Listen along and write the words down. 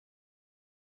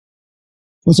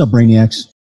What's up,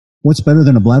 Brainiacs? What's better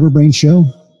than a Blabberbrain show?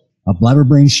 A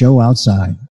Blabberbrain show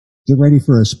outside. Get ready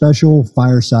for a special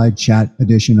fireside chat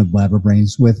edition of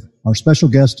Blabberbrains with our special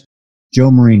guest,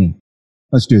 Joe Marini.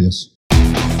 Let's do this.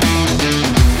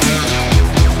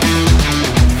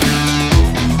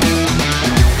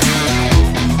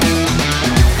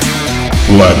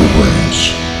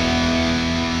 Blabberbrains.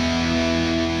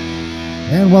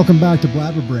 And welcome back to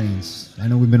Blabberbrains. I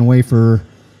know we've been away for,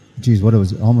 what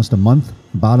was it, almost a month?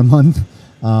 About a month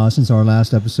since our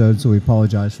last episode, so we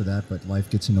apologize for that, but life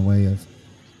gets in the way of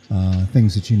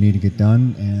things that you need to get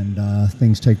done, and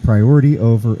things take priority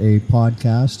over a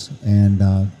podcast,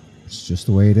 and it's just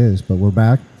the way it is. But we're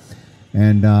back,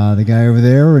 and the guy over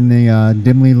there in the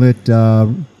dimly lit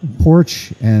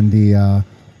porch and the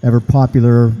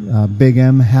ever-popular Big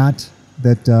M hat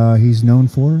that he's known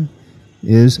for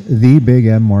is the Big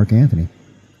M Mark Anthony.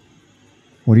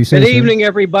 What do you say, Good sir? evening,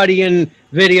 everybody in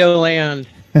video land.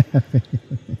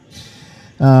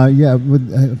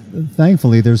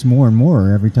 Thankfully, there's more and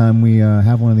more every time we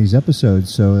have one of these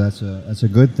episodes, so that's a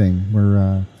good thing.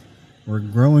 We're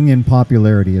growing in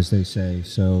popularity, as they say.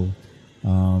 So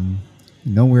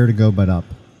nowhere to go but up.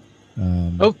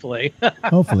 Hopefully.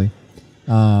 Hopefully.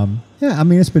 I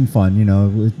mean, it's been fun. You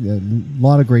know, a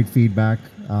lot of great feedback.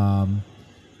 I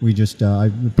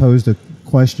posed a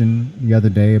question the other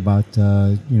day about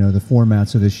the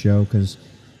formats of this show, because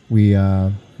we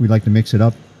like to mix it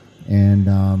up and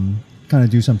kind of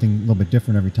do something a little bit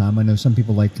different every time. I know some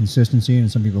people like consistency and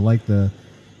some people like the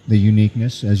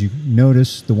uniqueness. As you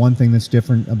notice, the one thing that's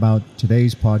different about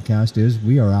today's podcast is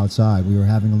we are outside. We were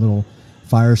having a little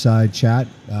fireside chat,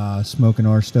 smoking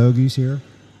our stogies here.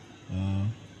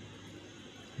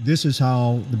 This is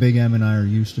how the Big M and I are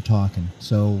used to talking.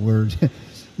 So we're,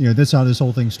 that's how this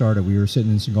whole thing started. We were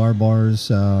sitting in cigar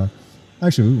bars.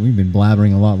 Actually, we've been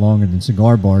blabbering a lot longer than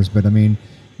cigar bars, but I mean,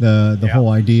 the whole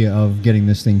idea of getting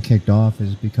this thing kicked off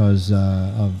is because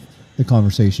of the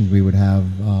conversations we would have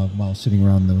while sitting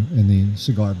around in the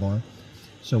cigar bar.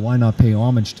 So why not pay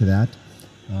homage to that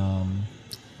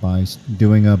by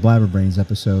doing a Blabberbrains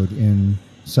episode in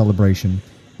celebration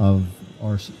of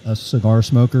us cigar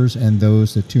smokers and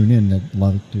those that tune in that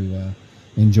love to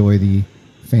enjoy the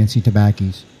fancy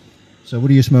tobaccos. So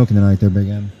what are you smoking tonight there, Big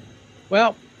M?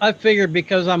 Well, I figured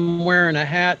because I'm wearing a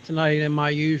hat tonight and my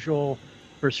usual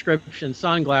prescription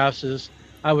sunglasses,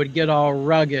 I would get all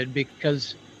rugged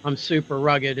because I'm super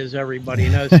rugged, as everybody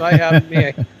knows. So I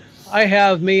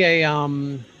have me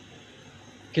a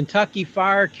Kentucky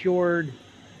Fire Cured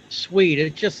Sweet.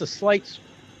 It's just a slight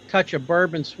touch of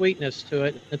bourbon sweetness to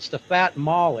it. It's the Fat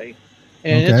Molly,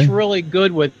 and It's really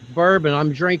good with bourbon.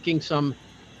 I'm drinking some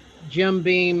Jim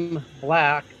Beam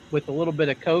Black with a little bit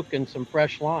of Coke and some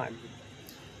fresh lime.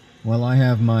 Well, I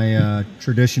have my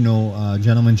traditional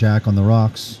Gentleman Jack on the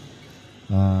rocks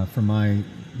for my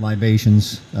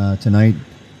libations tonight,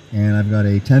 and I've got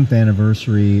a 10th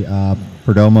anniversary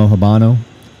Perdomo Habano.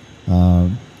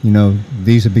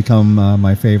 These have become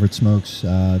my favorite smokes.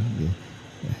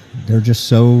 They're just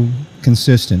so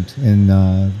consistent in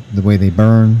the way they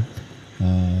burn,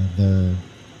 the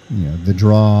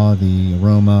draw, the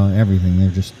aroma, everything.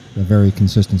 They're just a very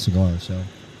consistent cigar. So,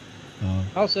 I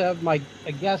also have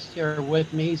a guest here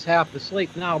with me. He's half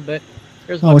asleep now, but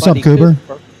here's my what's buddy up, Cooper?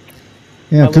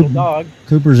 Yeah, my little dog.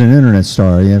 Cooper's an internet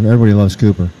star. Yeah, everybody loves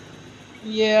Cooper.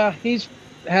 Yeah, he's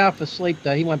half asleep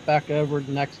though. He went back over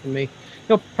next to me.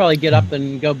 He'll probably get up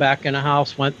and go back in the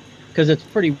house because it's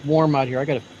pretty warm out here. I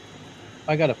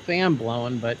got a fan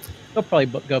blowing, but he'll probably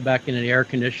go back into the air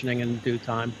conditioning in due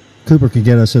time. Cooper could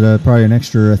get us at probably an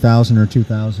extra 1,000 or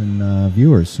 2,000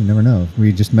 viewers. You never know.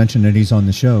 We just mentioned that he's on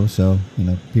the show, so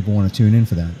people want to tune in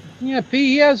for that. Yeah,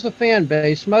 he has a fan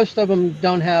base. Most of them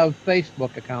don't have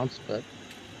Facebook accounts, but.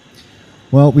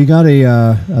 Well, we got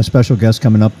a special guest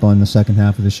coming up on the second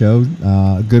half of the show.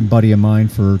 A good buddy of mine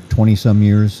for 20-some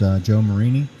years, Joe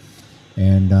Marini.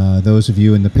 And those of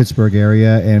you in the Pittsburgh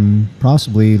area and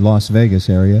possibly Las Vegas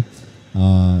area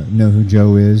know who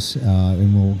Joe is,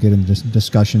 and we'll get into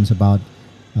discussions about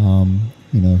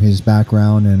his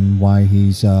background and why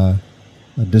he's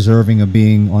deserving of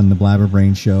being on the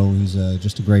Blabberbrain show. He's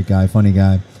just a great guy, funny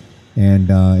guy, and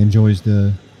enjoys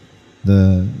the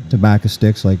tobacco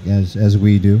sticks like as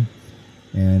we do.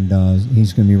 And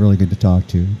he's going to be really good to talk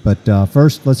to. But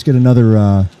first, let's get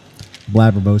another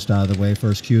Blabberboast out of the way.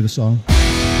 First, cue the song.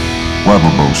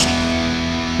 Blabberboast.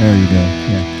 There you go.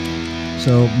 Yeah.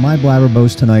 So my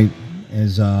Blabberboast tonight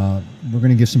is we're going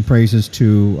to give some praises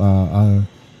to a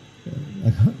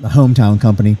hometown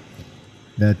company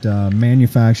that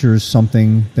manufactures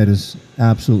something that is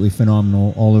absolutely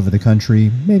phenomenal all over the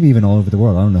country, maybe even all over the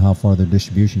world. I don't know how far their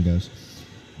distribution goes.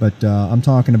 But I'm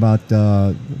talking about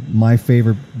my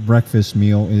favorite breakfast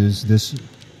meal is this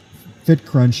Fit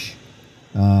Crunch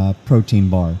protein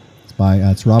bar.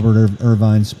 It's Robert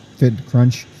Irvine's Fit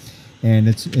Crunch, and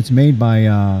it's made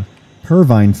by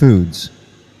Irvine Foods.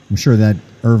 I'm sure that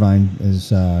Irvine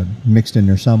is mixed in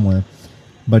there somewhere,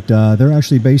 but they're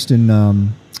actually based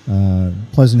in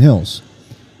Pleasant Hills,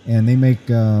 and they make.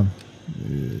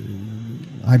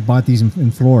 I bought these in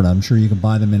Florida. I'm sure you can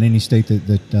buy them in any state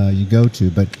that you go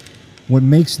to. But what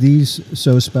makes these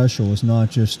so special is not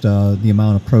just the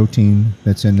amount of protein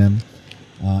that's in them.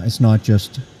 It's not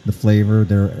just the flavor.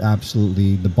 They're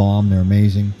absolutely the bomb. They're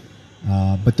amazing.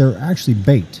 But they're actually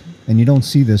baked. And you don't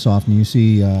see this often. You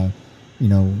see,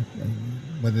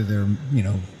 whether they're,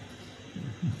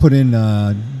 put in,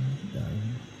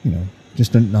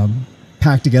 just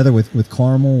packed together with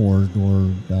caramel or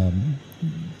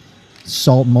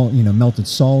salt, melted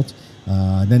salt.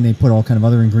 Then they put all kind of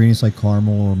other ingredients like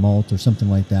caramel or malt or something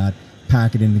like that.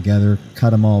 Pack it in together, cut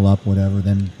them all up, whatever.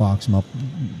 Then box them up.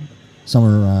 Some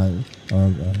are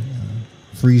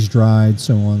freeze dried,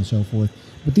 so on and so forth.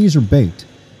 But these are baked.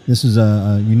 This is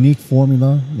a unique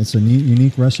formula. It's a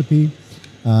unique recipe.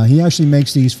 He actually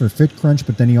makes these for Fit Crunch,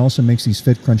 but then he also makes these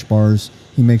Fit Crunch bars.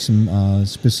 He makes some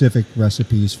specific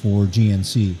recipes for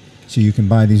GNC. So you can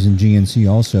buy these in GNC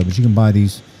also, but you can buy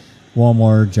these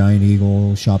Walmart, Giant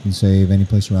Eagle, Shop and Save, any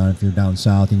place around. If you're down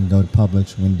south, you can go to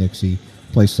Publix, Winn-Dixie,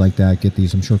 places like that. Get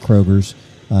these. I'm sure Kroger's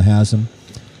has them.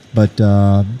 But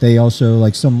they also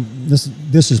like some.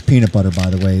 This is peanut butter, by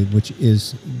the way, which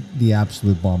is the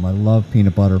absolute bomb. I love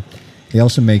peanut butter. They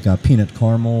also make peanut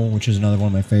caramel, which is another one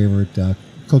of my favorite.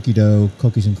 Cookie dough,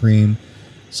 cookies and cream.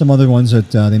 Some other ones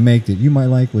that they make that you might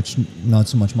like, which not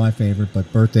so much my favorite, but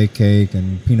birthday cake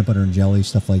and peanut butter and jelly,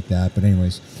 stuff like that. But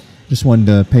anyways, just wanted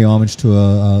to pay homage to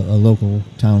a local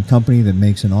town company that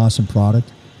makes an awesome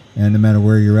product. And no matter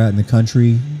where you're at in the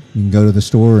country, you can go to the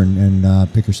store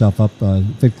and pick yourself up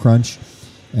Fit Crunch,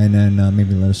 and then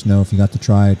maybe let us know if you got to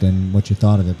try it and what you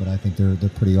thought of it. But I think they're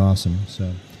pretty awesome.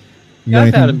 So,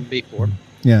 I've had them before.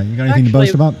 Yeah, you got anything to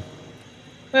boast about?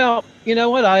 Well, you know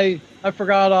what? I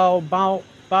forgot all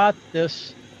about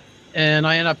this, and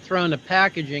I ended up throwing the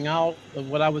packaging out of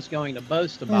what I was going to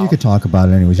boast about. Well, you could talk about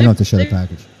it anyways. You don't have to show the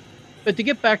package. But to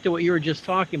get back to what you were just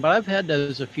talking about, I've had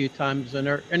those a few times, and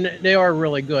they are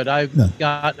really good. I've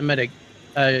gotten them at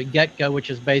a Get-Go, which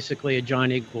is basically a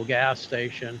Giant Eagle gas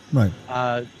station, right,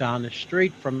 down the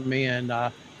street from me, and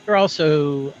they're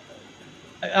also,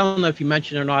 I don't know if you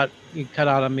mentioned or not, you cut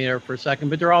out on me there for a second,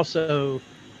 but they're also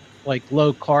like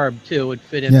low carb too. Would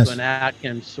fit into an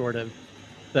Atkins sort of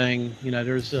thing.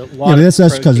 There's a lot. Yeah,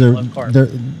 that's because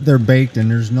they're baked,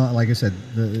 and there's not, like I said,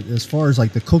 as far as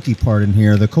like the cookie part in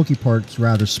here, the cookie part's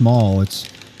rather small. It's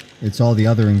all the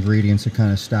other ingredients that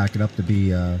kind of stack it up to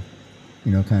be kind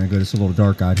of good. It's a little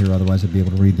dark out here, otherwise I'd be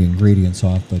able to read the ingredients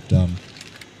off. But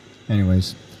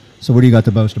anyways, so what do you got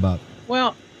to boast about?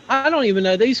 Well, I don't even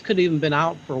know. These could have even been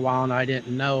out for a while, and I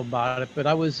didn't know about it. But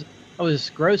I was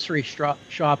grocery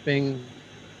shopping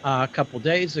a couple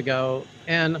days ago,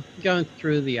 and going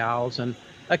through the aisles, and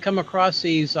I come across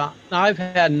these. Now I've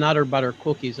had Nutter Butter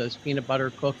cookies, those peanut butter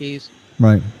cookies,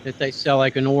 right? That they sell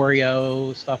like an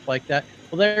Oreo, stuff like that.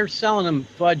 Well, they're selling them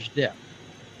fudge dip,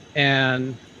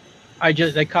 and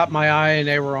they caught my eye, and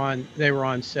they were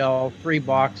on sale. 3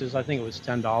 boxes, I think it was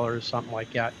 $10, something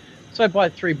like that. So I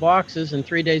bought 3 boxes, and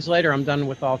 3 days later, I'm done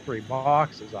with all 3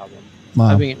 boxes of them. Wow.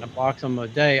 I've been eating a box of them a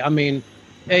day. I mean,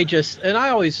 and I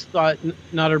always thought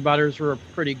Nutter Butters were a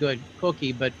pretty good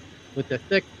cookie, but with the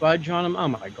thick fudge on them, oh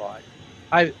my God.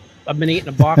 I've been eating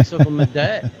a box of them a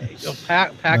day, a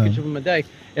package of them a day.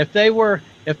 If they were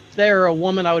a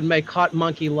woman, I would make Hot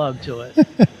Monkey love to it.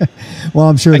 Well,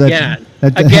 I'm sure again.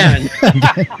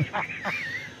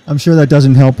 I'm sure that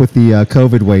doesn't help with the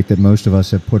COVID weight that most of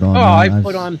us have put on.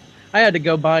 I had to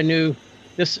go buy new.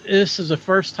 This is the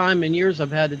first time in years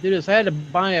I've had to do this. I had to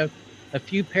buy a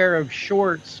few pair of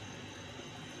shorts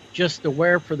just to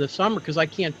wear for the summer because I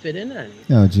can't fit in any.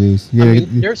 Oh, geez. Yeah,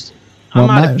 I'm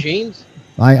out of jeans.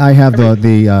 I have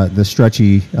the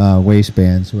stretchy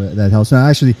waistbands that helps. Now,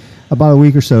 actually, about a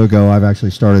week or so ago, I've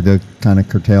actually started to kind of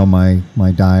curtail my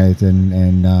diet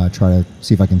and try to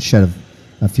see if I can shed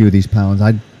a few of these pounds.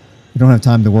 I don't have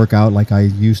time to work out like I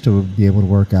used to be able to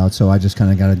work out, so I just kind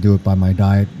of got to do it by my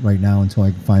diet right now until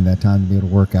I can find that time to be able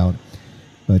to work out.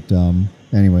 But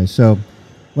anyway, so,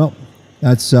 well,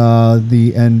 that's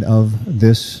the end of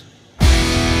this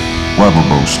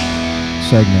Blabbermouth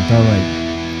segment. All right.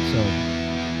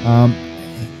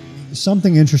 So,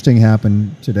 something interesting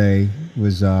happened today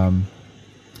was, I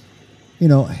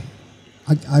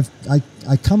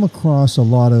come across a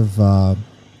lot of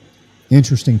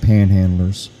interesting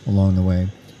panhandlers along the way,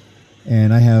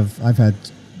 and I've had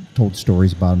told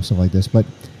stories about them, stuff like this. But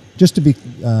just to be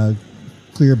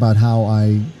clear about how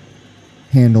I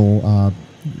handle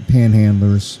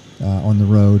panhandlers on the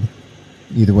road,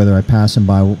 either whether I pass them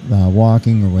by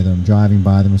walking or whether I'm driving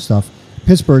by them and stuff.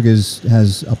 Pittsburgh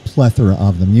has a plethora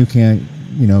of them. You can't,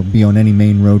 be on any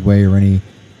main roadway or any,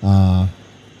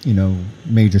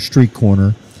 major street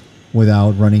corner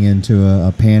without running into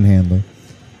a panhandler.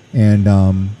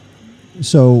 And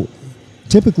so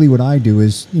typically what I do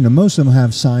is, most of them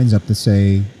have signs up that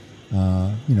say,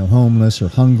 homeless or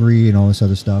hungry and all this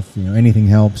other stuff, anything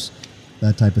helps,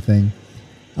 that type of thing.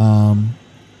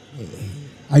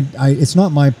 It's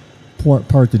not my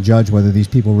part to judge whether these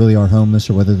people really are homeless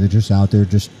or whether they're just out there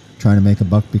just trying to make a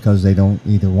buck because they don't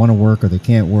either want to work or they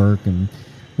can't work, and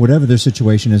whatever their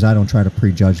situation is, I don't try to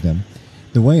prejudge them.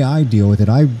 The way I deal with it,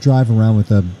 I drive around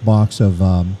with a box of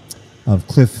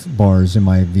Cliff bars in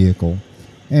my vehicle,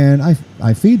 and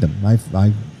I feed them.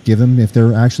 I give them, if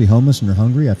they're actually homeless and they're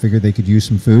hungry, I figure they could use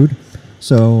some food.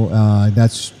 So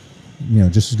that's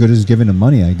just as good as giving them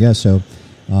money, I guess. So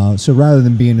rather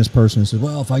than being this person who says,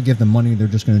 well, if I give them money, they're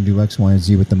just going to do X, Y, and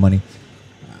Z with the money,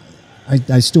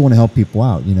 I still want to help people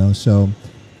out, So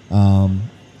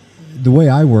the way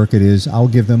I work it is I'll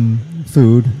give them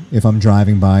food if I'm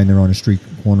driving by and they're on a street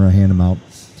corner, I hand them out.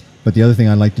 But the other thing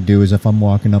I like to do is if I'm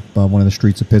walking up one of the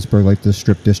streets of Pittsburgh, like the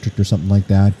Strip District or something like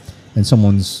that, and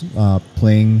someone's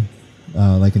playing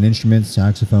like an instrument,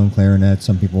 saxophone, clarinet,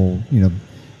 some people,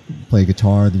 play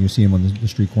guitar, that you see them on the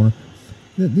street corner.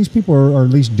 These people are at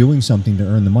least doing something to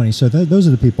earn the money. So those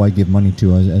are the people I give money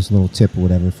to as a little tip or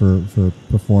whatever for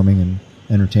performing and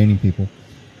entertaining people.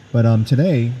 But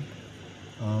today,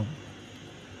 I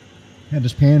had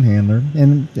this panhandler,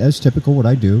 and as typical what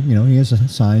I do, he has a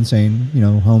sign saying,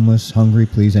 homeless, hungry,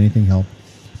 please, anything help.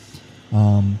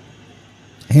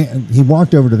 He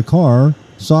walked over to the car,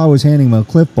 saw I was handing him a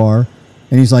Cliff Bar,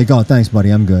 and he's like, oh, thanks, buddy,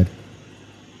 I'm good.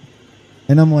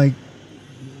 And I'm like,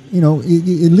 at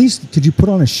least could you put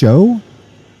on a show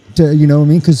to,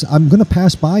 because I'm going to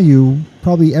pass by you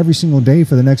probably every single day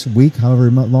for the next week,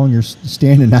 however long you're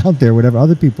standing out there, whatever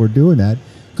other people are doing that.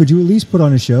 Could you at least put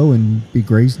on a show and be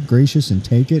gracious and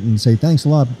take it and say, thanks a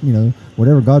lot,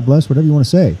 whatever, God bless, whatever you want to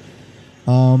say.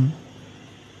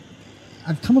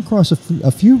 I've come across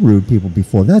a few rude people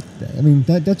before.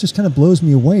 That just kind of blows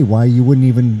me away, why you wouldn't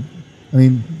even,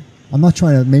 I'm not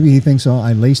trying to, maybe he thinks, oh,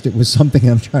 I laced it with something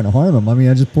and I'm trying to harm him.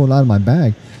 I just pulled it out of my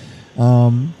bag.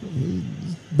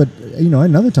 But,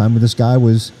 another time where this guy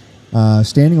was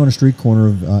standing on a street corner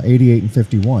of 88 and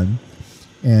 51,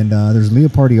 and there's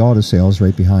Leopardi Auto Sales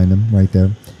right behind him, right there.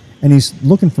 And he's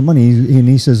looking for money, and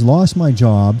he says, lost my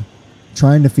job,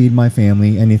 trying to feed my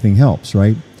family, anything helps,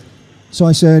 right? So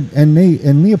I said, and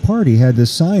Leopardi had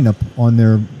this sign up on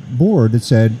their board that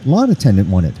said, lot attendant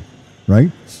wanted,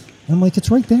 right? And I'm like, it's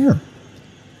right there.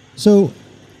 So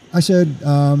I said,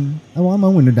 I wound my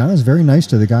window down. I was very nice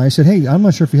to the guy. I said, hey, I'm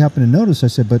not sure if you happen to notice. I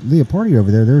said, but Leopardi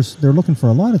over there, they're looking for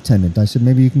a lot attendant. I said,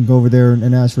 maybe you can go over there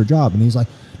and ask for a job. And he's like,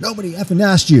 nobody effing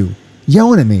asked you.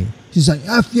 Yelling at me. She's like,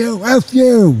 F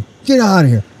you, get out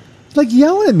of here. It's like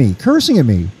yelling at me, cursing at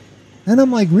me. And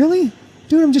I'm like, really?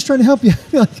 Dude, I'm just trying to help you.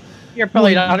 Like, you're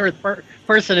probably the 100th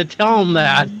person to tell them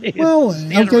that. Well,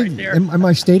 okay, right, am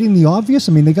I stating the obvious?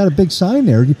 They got a big sign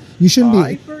there. You shouldn't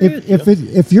be.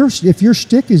 If your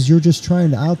shtick is you're just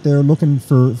trying to out there looking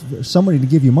for somebody to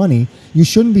give you money, you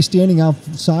shouldn't be standing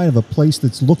outside of a place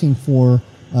that's looking for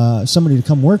somebody to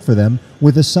come work for them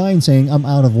with a sign saying, I'm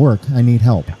out of work, I need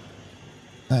help.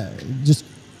 Just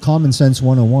common sense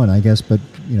 101, I guess, but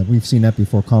we've seen that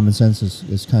before. Common sense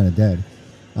is kind of dead.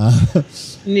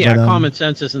 Yeah, but, common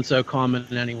sense isn't so common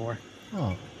anymore.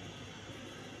 Oh.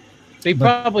 He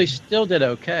probably still did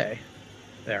okay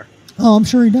there. Oh, I'm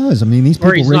sure he does. These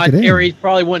people rake it in. Or he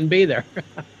probably wouldn't be there.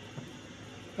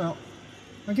 Well,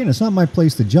 again, it's not my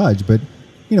place to judge, but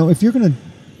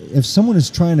if someone is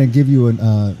trying to give you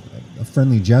a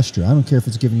friendly gesture, I don't care if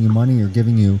it's giving you money or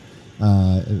giving you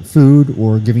food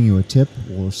or giving you a tip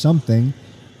or something.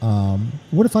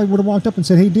 What if I would have walked up and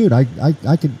said, hey, dude,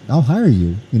 I'll hire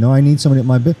you. I need somebody at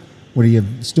my bit. Would he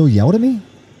have still yelled at me?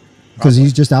 Because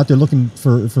he's just out there looking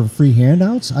for free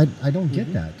handouts? I don't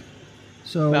get that.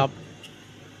 So well,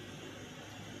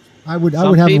 I would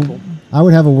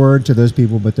have a word to those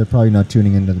people, but they're probably not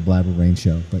tuning into the Blabber Rain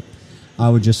show. But I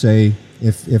would just say,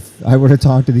 if I were to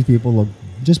talk to these people, look,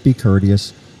 just be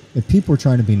courteous. If people are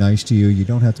trying to be nice to you, you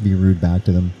don't have to be rude back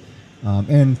to them.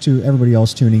 And to everybody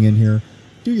else tuning in here,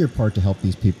 do your part to help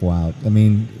these people out.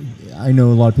 I know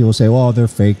a lot of people say, well, they're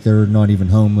fake, they're not even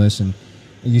homeless. And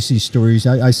you see stories.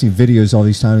 I see videos all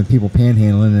these times of people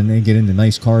panhandling and they get into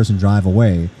nice cars and drive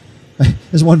away.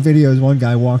 There's one video. One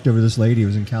guy walked over this lady. It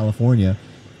was in California.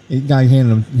 A guy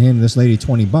handed this lady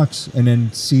 $20, and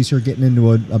then sees her getting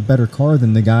into a better car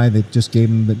than the guy that just gave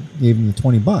him the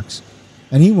 $20.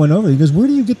 And he went over. He goes, "Where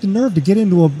do you get the nerve to get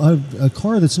into a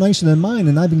car that's nicer than mine?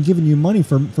 And I've been giving you money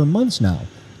for months now,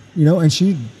 you know." And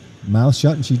she mouth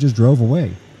shut and she just drove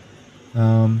away.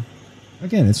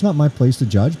 Again, it's not my place to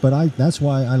judge, but that's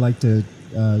why I like to,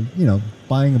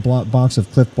 buying a box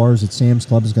of Cliff Bars at Sam's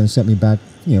Club is going to set me back,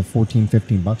 $14,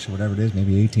 $15 or whatever it is,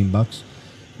 maybe $18.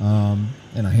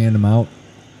 And I hand them out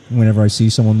whenever I see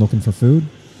someone looking for food.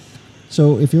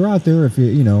 So if you're out there, if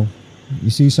you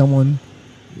see someone,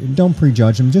 don't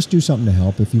prejudge them. Just do something to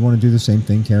help. If you want to do the same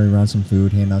thing, carry around some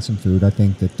food, hand out some food. I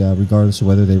think that regardless of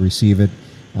whether they receive it,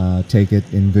 take it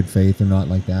in good faith or not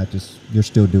like that, just you're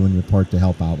still doing your part to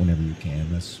help out whenever you can.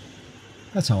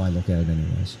 That's how I look at it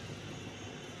anyways.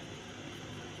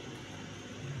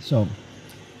 So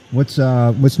what's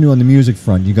new on the music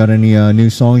front? You got any new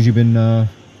songs you've been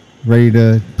ready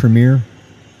to premiere?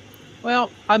 Well,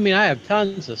 I mean, I have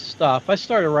tons of stuff. I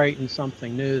started writing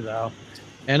something new, though.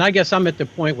 And I guess I'm at the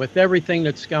point with everything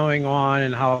that's going on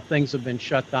and how things have been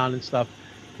shut down and stuff.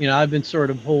 I've been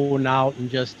sort of holding out and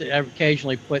just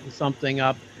occasionally putting something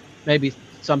up, maybe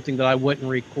something that I wouldn't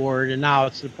record. And now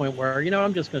it's to the point where,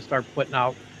 I'm just going to start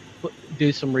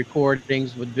do some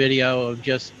recordings with video of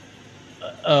just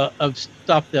of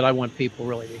stuff that I want people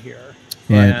really to hear.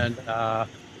 Right. And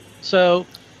so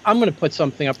I'm going to put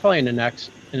something up probably in the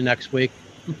next week.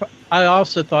 I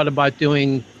also thought about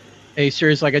doing a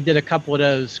series, like I did a couple of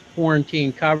those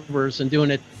quarantine covers and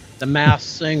doing it the Masked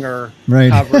Singer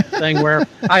cover thing, where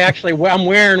I'm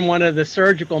wearing one of the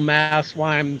surgical masks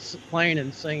while I'm playing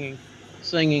and singing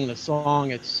the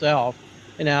song itself.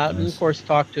 And of course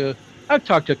I've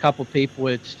talked to a couple people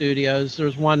at studios.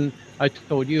 There's one I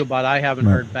told you about. I haven't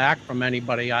heard back from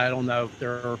anybody. I don't know if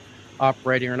they're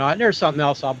operating or not. And there's something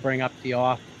else I'll bring up to you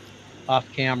off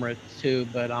camera too.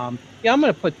 But I'm going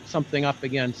to put something up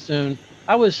again soon.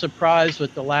 I was surprised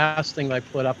with the last thing I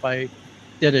put up. I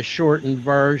did a shortened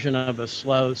version of a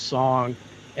slow song,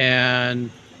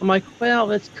 and I'm like, well,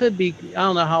 this could be, I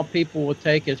don't know how people will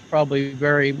take it. It's probably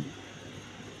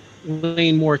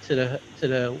lean more to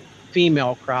the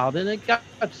female crowd, and it got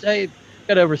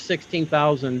over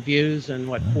 16,000 views and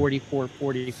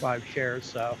 45 shares.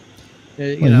 So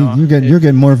you're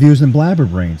getting more views than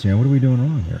Blabberbrains. What are we doing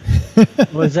wrong here?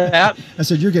 Was that? I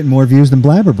said you're getting more views than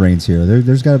Blabberbrains here. We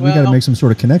got to make some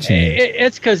sort of connection.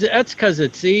 It's because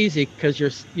it's easy,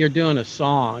 because you're doing a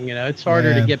song. It's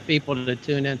harder to get people to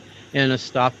tune in and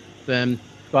stuff. But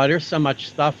there's so much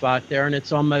stuff out there, and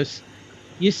it's almost,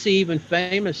 you see even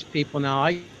famous people now.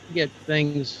 I get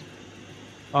things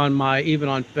even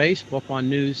on Facebook, on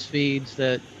news feeds,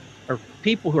 that are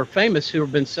people who are famous who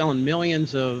have been selling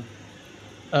millions of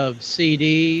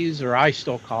CDs, or I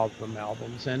still call them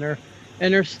albums, and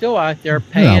they're still out there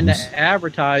paying to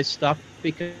advertise stuff,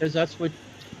 because that's what,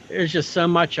 there's just so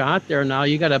much out there now.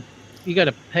 You gotta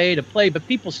pay to play, but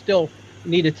people still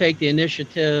need to take the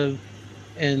initiative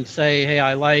and say, hey,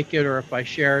 I like it, or if I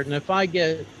share it. And if I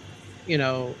get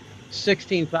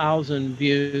 16,000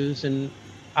 views, and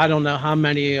I don't know how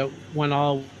many went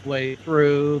all the way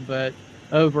through, but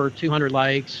over 200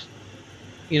 likes,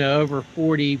 over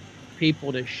 40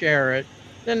 people to share it,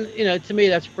 then to me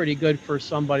that's pretty good for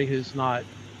somebody who's not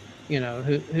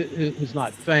who's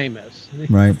not famous.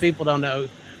 Right. Most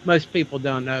people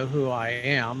don't know who I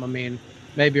am. I mean,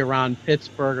 maybe around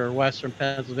Pittsburgh or Western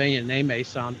Pennsylvania, they may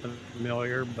sound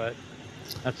familiar, but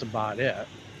that's about it.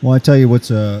 Well, I tell you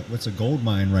what's a gold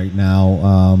mine right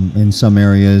now in some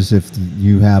areas. If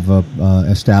you have a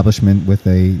establishment with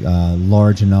a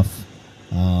large enough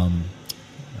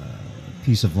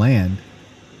piece of land,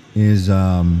 is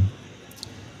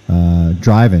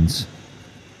drive-ins.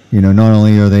 Not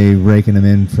only are they raking them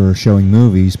in for showing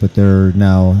movies, but they're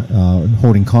now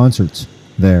holding concerts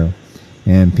there,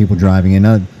 and people driving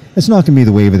in. It's not going to be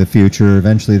the wave of the future.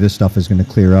 Eventually, this stuff is going to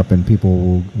clear up, and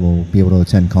people will be able to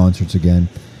attend concerts again.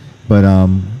 But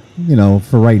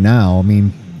for right now, I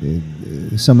mean,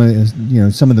 some of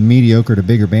the mediocre to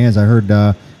bigger bands. I heard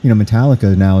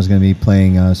Metallica now is going to be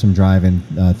playing some drive-in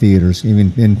theaters,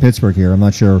 even in Pittsburgh here. I'm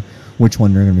not sure which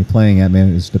one they're going to be playing at.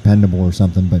 Maybe it's Dependable or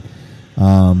something, but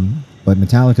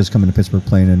Metallica's coming to Pittsburgh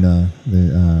playing in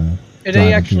the. Are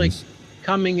they actually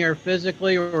coming here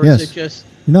physically, or yes. is it just?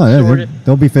 No,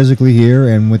 they'll be physically here,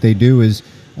 and what they do is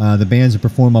the bands that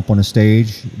perform up on a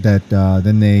stage, that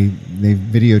then they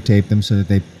videotape them so that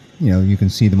they you can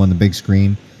see them on the big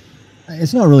screen.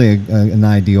 it's not really an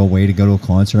ideal way to go to a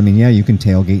concert. I mean, yeah, you can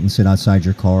tailgate and sit outside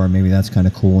your car, and maybe that's kind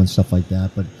of cool and stuff like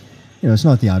that. But it's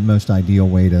not the most ideal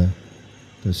way to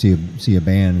see a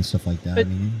band and stuff like that. But, I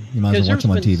mean, you might as well watch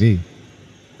them on TV.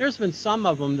 There's been some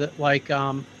of them that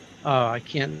I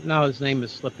can't now. His name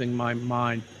is slipping my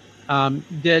mind.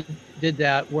 Did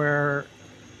that where,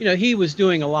 he was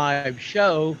doing a live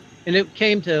show, and it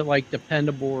came to like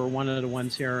Dependable or one of the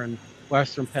ones here in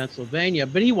Western Pennsylvania,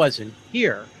 but he wasn't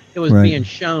here. It was being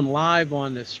shown live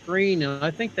on the screen, and I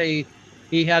think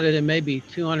he had it in maybe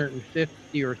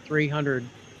 250 or 300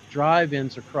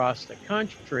 drive-ins across the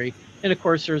country. And of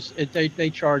course, they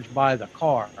charge by the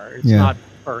car. It's not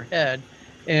per head,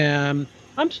 and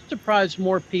I'm surprised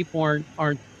more people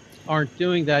aren't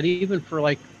doing that, even for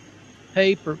like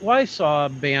paper. Well, I saw a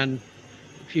band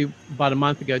about a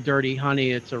month ago, Dirty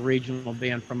Honey. It's a regional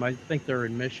band from, I think they're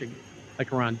in Michigan,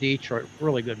 like around Detroit.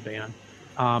 Really good band.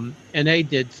 And they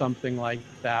did something like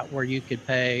that where you could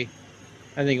pay,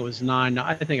 I think it was I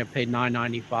paid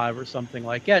 $9.95 or something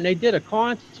like that. And they did a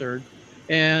concert,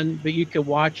 but you could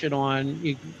watch it on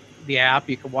the app.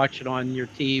 You could watch it on your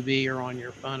TV or on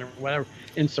your phone or whatever.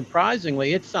 And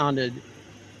surprisingly, it sounded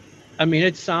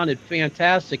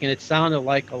fantastic, and it sounded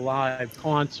like a live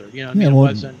concert.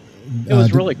 It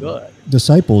was really good.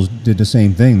 Disciples did the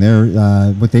same thing.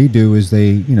 What they do is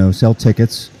they, sell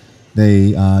tickets.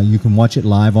 You can watch it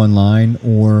live online,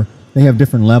 or they have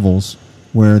different levels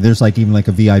where there's even a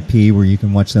VIP where you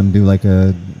can watch them do like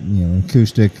a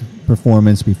acoustic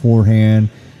performance beforehand.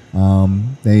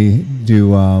 They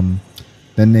do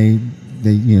then they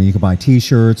you can buy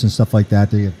T-shirts and stuff like that.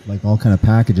 They have all kind of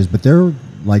packages, but they're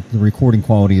the recording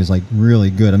quality is really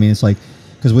good. I mean, it's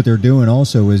because what they're doing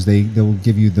also is they'll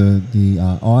give you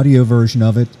the audio version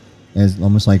of it as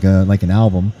almost like an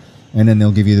album. And then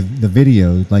they'll give you the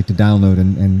video, to download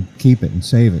and keep it and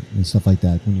save it and stuff like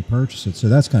that when you purchase it. So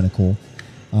that's kind of cool.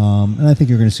 And I think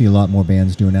you're going to see a lot more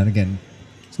bands doing that. Again,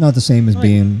 it's not the same as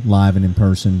being live and in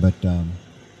person, but,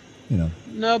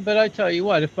 No, but I tell you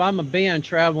what, if I'm a band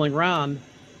traveling around,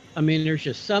 I mean, there's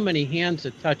just so many hands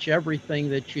that touch everything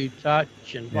that you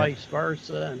touch, and vice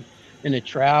versa. And the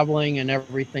traveling and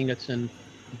everything that's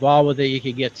involved with it, you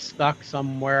could get stuck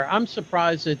somewhere. I'm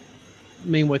surprised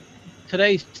with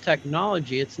today's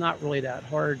technology, it's not really that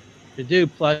hard to do.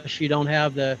 Plus, you don't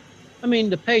have to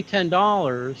pay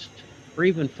 $10 or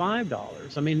even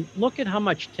 $5. I mean, look at how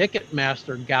much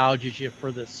Ticketmaster gouges you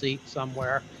for the seat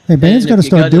somewhere. Hey, bands got to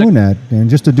start doing that, and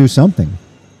just to do something.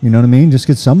 You know what I mean? Just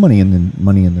get some money in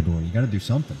the door. You got to do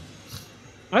something.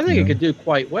 I think it could do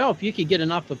quite well if you could get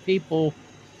enough of people,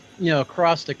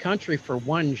 across the country for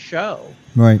one show.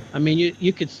 Right. I mean,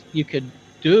 you could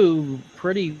do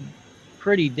pretty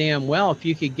damn well if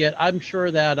you could get. I'm sure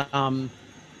that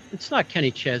it's not Kenny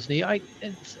Chesney.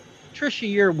 It's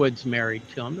Trisha Yearwood's married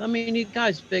to him. I mean, the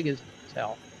guy's big as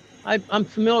hell. I'm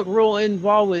real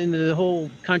involved in the whole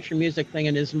country music thing,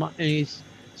 and he's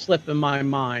slipping my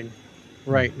mind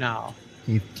right now.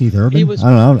 Keith Urban? He was,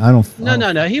 I don't.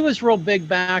 No. He was real big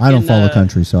back. I don't follow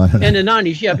country, so I don't know. In the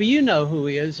 '90s, yeah, but you know who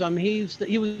he is.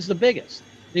 He was the biggest.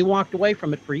 He walked away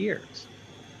from it for years.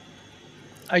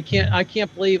 I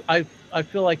can't believe I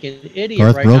feel like an idiot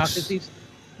Garth right Brooks? now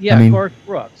because Garth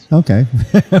Brooks. Okay.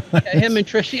 Him and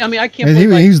Trish. I mean, I can't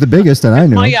believe he's the biggest that I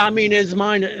know. His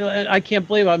mind. I can't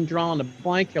believe I'm drawing a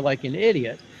blank here like an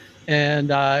idiot.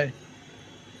 And I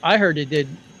heard it did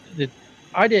that.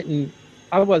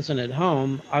 I wasn't at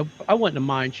home. I wouldn't have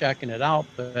mind checking it out,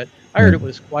 but I heard it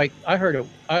was quite. I heard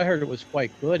it was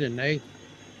quite good, and they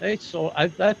sold. I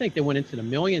think they went into the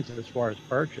millions as far as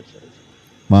purchases.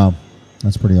 Wow,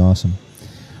 that's pretty awesome.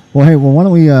 Well, hey, why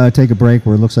don't we take a break?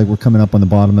 Where it looks like we're coming up on the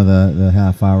bottom of the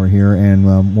half hour here, and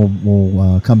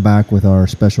we'll come back with our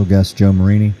special guest Joe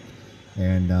Marini,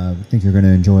 and I think you're going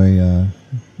to enjoy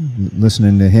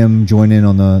listening to him join in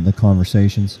on the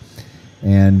conversations,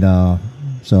 and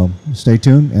so stay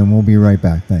tuned, and we'll be right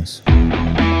back. Thanks.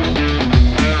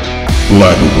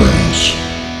 Blabberbrains.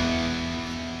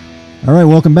 All right,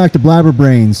 welcome back to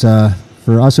Blabberbrains.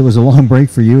 For us, it was a long break.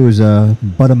 For you, it was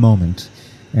but a moment.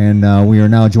 And we are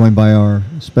now joined by our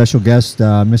special guest,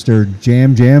 Mr.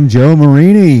 Jam Jam Joe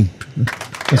Marini.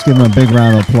 Let's give him a big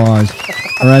round of applause.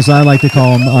 Or as I like to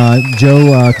call him,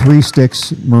 Joe Three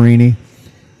Sticks Marini.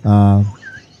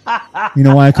 You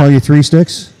know why I call you Three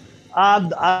Sticks?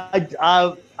 I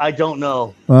don't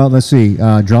know. Well, let's see.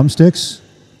 Drumsticks,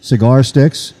 cigar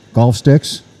sticks, golf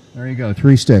sticks. There you go,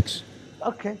 Three Sticks.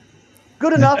 Okay.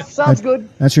 Good enough. Sounds good.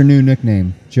 That's your new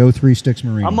nickname, Joe Three Sticks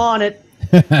Marini. I'm on it.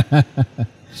 I'm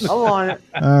on it.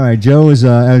 All right, Joe is,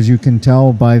 as you can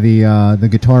tell by the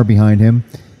guitar behind him,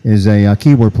 is a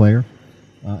keyboard player,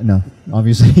 No,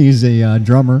 obviously he's a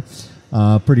drummer,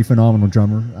 pretty phenomenal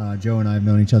drummer. Joe and I have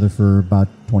known each other for about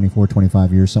 24,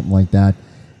 25 years, something like that.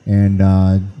 And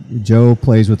Joe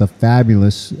plays with a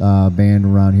fabulous band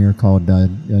around here called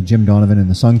Jim Donovan and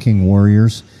the Sun King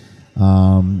Warriors.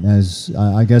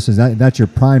 I guess that's your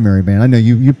primary band. I know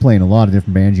you play in a lot of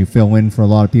different bands. You fill in for a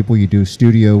lot of people. You do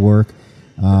studio work.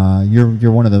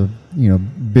 You're one of the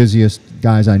busiest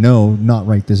guys I know. Not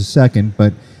right this second,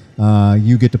 but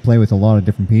you get to play with a lot of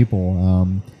different people.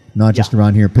 Not just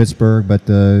around here, Pittsburgh, but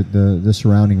the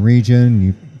surrounding region.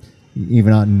 You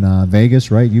even out in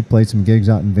Vegas, right? You played some gigs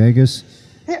out in Vegas.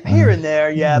 Here and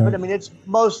there, yeah. But I mean, it's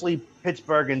mostly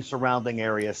Pittsburgh and surrounding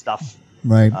area stuff.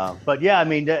 Right. But yeah, I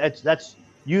mean, that's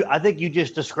you. I think you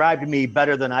just described me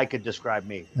better than I could describe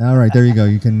me. All right, there you go.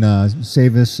 You can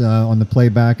save this on the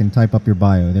playback and type up your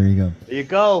bio. There you go. There you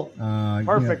go.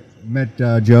 Perfect. Met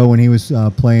Joe when he was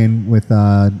playing with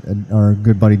our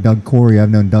good buddy Doug Corey. I've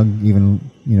known Doug even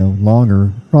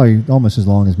longer, probably almost as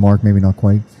long as Mark, maybe not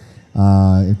quite.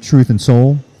 Truth and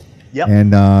Soul. Yep.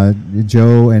 And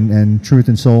Joe and Truth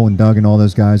and Soul and Doug and all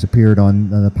those guys appeared on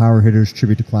the Power Hitters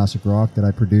Tribute to Classic Rock that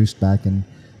I produced back in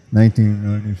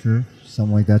 1996,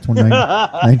 something like that,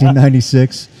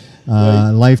 1996,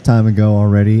 a lifetime ago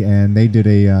already. And they did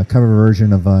a cover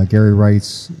version of Gary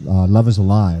Wright's Love Is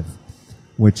Alive,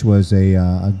 which was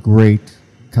a great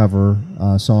cover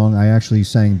song. I actually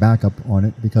sang backup on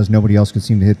it because nobody else could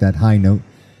seem to hit that high note.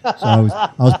 So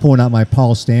I was pulling out my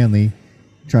Paul Stanley,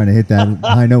 trying to hit that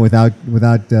high note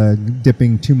without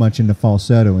dipping too much into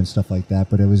falsetto and stuff like that.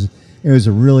 But it was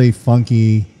a really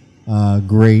funky,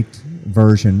 great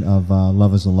version of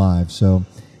Love Is Alive. So,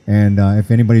 and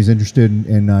if anybody's interested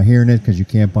in hearing it, because you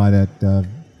can't buy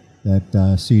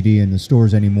that CD in the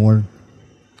stores anymore,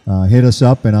 hit us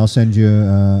up and I'll send you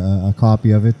a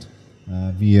copy of it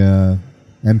via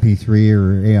MP3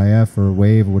 or AIF or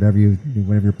Wave or whatever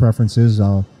your preference is.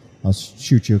 I'll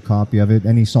shoot you a copy of it.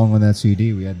 Any song on that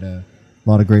CD. We had a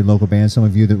lot of great local bands. Some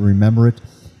of you that remember it,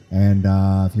 and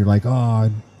if you're like, oh,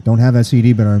 I don't have that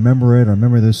CD, but I remember it. I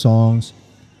remember those songs.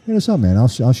 Hit us up, man. I'll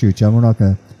shoot you. We're not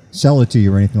gonna sell it to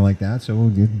you or anything like that.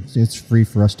 So it's free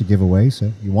for us to give away.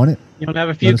 So you want it? You don't have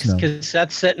a few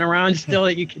cassettes sitting around still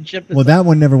that you can ship us? Well, that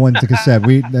one never went to cassette.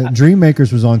 Dream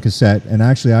Makers was on cassette, and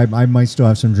actually I might still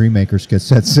have some Dream Makers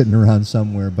cassettes sitting around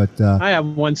somewhere. But I have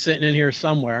one sitting in here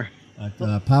somewhere.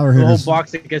 Power Hitters, the whole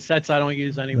box of cassettes I don't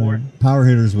use anymore. Power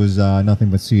Hitters was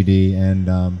nothing but CD, and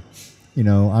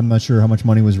I'm not sure how much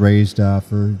money was raised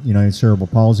for United Cerebral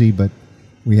Palsy, but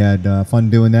we had fun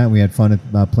doing that. We had fun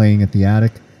at playing at the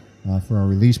Attic for our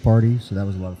release party, so that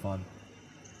was a lot of fun.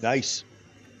 Nice.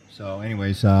 So,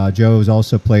 anyways, Joe's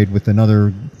also played with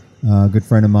another good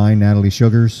friend of mine, Natalie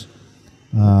Sugars.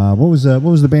 What was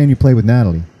the band you played with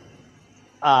Natalie?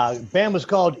 Band was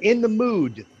called In the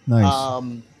Mood. Nice.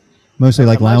 Mostly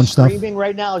like lounge stuff. Screaming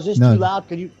right now? Is this too loud?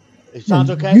 Can you? It sounds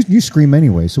okay. You scream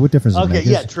anyway, so what difference does it make? Okay,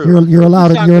 yeah, true. You're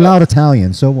allowed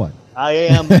Italian, so what? I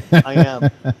am.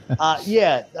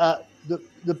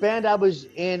 The band I was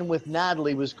in with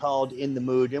Natalie was called In the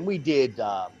Mood, and we did.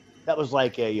 That was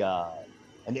like an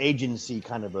agency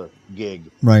kind of a gig,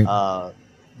 right?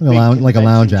 Like a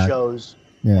lounge act. Shows,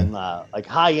 and like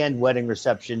high-end wedding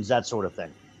receptions, that sort of thing.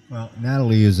 Well,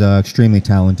 Natalie is extremely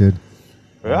talented.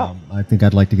 Yeah. I think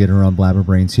I'd like to get her on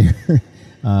Blabberbrains here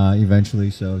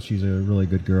eventually. So she's a really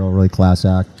good girl, really class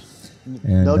act.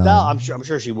 And, no doubt, I'm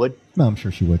sure she would. No, I'm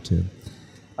sure she would too.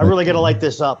 I really got to light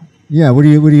this up. Yeah, what are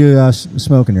you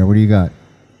smoking there? What do you got?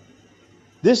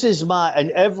 This is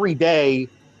an everyday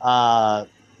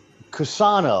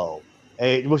Cusano,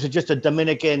 which is just a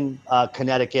Dominican,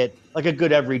 Connecticut, like a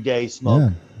good everyday smoke.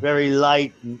 Yeah. Very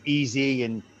light and easy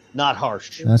and not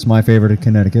harsh. That's my favorite of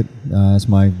Connecticut. That's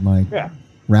my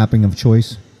wrapping of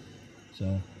choice.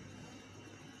 So,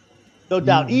 no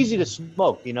doubt, easy to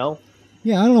smoke.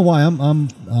 Yeah, I don't know why I'm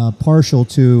partial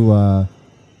to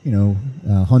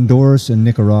Honduras and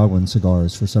Nicaraguan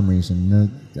cigars for some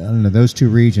reason. I don't know, those two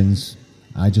regions.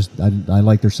 I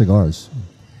like their cigars,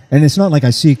 and it's not like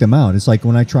I seek them out. It's like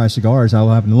when I try cigars, I'll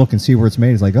have to look and see where it's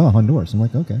made. It's like, oh, Honduras. I'm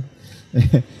like, okay.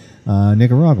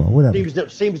 Nicaragua, whatever.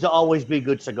 Seems to always be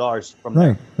good cigars from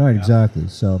there. Right, exactly.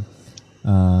 So,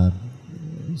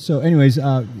 anyways,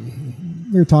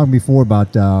 we were talking before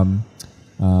about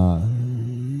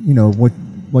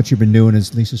what you've been doing,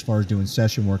 at least as far as doing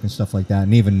session work and stuff like that.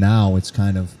 And even now, it's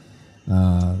kind of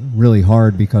really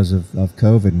hard because of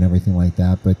COVID and everything like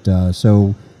that. But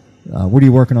what are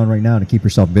you working on right now to keep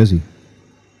yourself busy?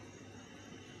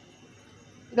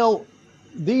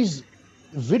 These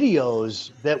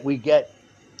videos that we get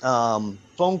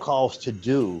phone calls to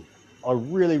do are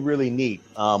really, really neat.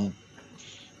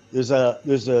 there's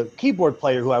a keyboard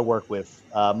player who I work with,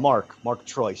 Mark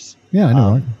Troyce. Yeah, I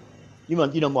know.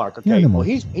 Mark. You know Mark. Okay. Yeah, I know Well,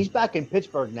 Mark. he's back in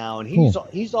Pittsburgh now, and Cool.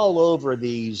 he's all over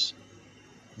these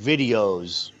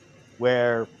videos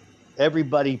where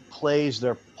everybody plays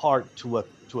their part to a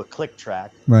click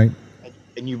track, Right.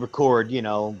 and you record,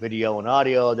 video and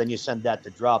audio. Then you send that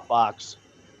to Dropbox,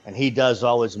 and he does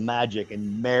all his magic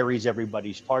and marries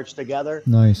everybody's parts together.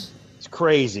 Nice. It's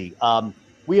crazy.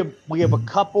 We have a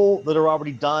couple that are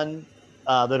already done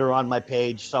that are on my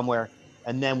page somewhere,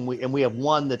 and then we have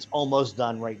one that's almost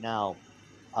done right now.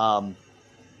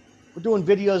 We're doing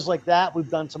videos like that. We've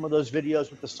done some of those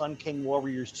videos with the Sun King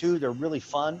Warriors too. They're really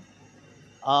fun.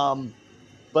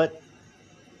 But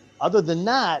other than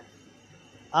that,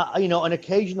 an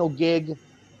occasional gig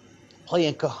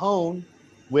playing Cajon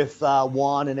with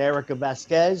Juan and Erica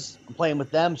Vasquez. I'm playing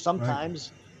with them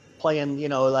sometimes, playing,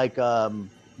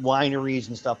 wineries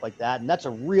and stuff like that. And that's a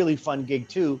really fun gig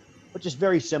too, but just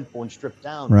very simple and stripped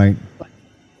down. Right. But,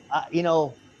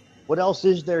 what else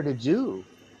is there to do?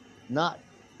 Not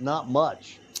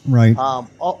much. Right.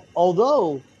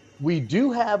 Although we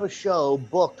do have a show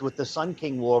booked with the Sun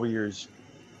King Warriors.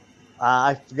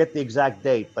 I forget the exact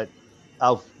date, but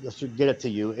I'll get it to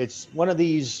you. It's one of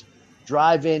these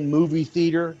drive-in movie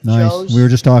theater shows. We were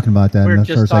just talking about that We in were the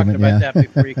just first talking segment. about that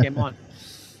before you came on.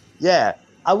 Yeah,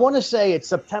 I want to say it's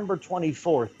September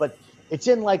 24th, but it's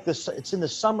in it's in the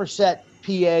Somerset,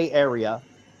 PA area.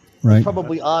 Right.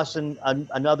 Probably us and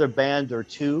another band or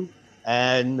two,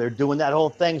 and they're doing that whole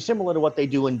thing similar to what they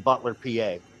do in Butler,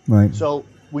 PA. Right. So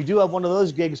we do have one of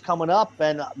those gigs coming up,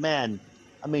 and man,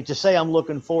 I mean, to say I'm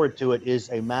looking forward to it is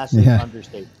a massive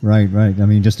understatement. Right. I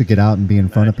mean, just to get out and be in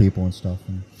front of people and stuff.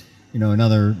 And,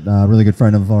 another really good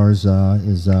friend of ours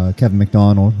is Kevin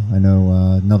McDonald. I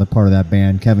know another part of that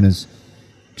band. Kevin is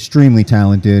extremely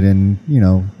talented, and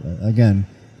again,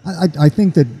 I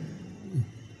think that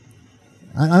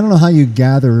I don't know how you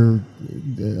gather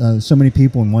so many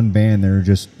people in one band that are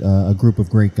just a group of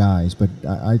great guys. But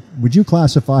would you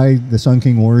classify the Sun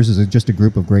King Warriors as just a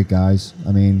group of great guys?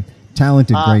 I mean,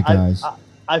 talented, great guys.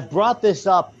 I've brought this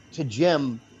up to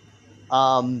Jim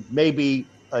maybe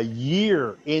a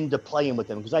year into playing with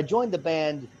him, because I joined the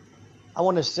band, I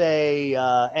want to say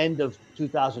end of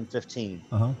 2015.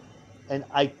 Uh-huh. And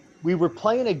we were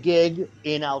playing a gig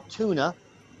in Altoona,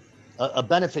 a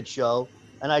benefit show.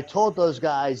 And I told those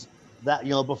guys that,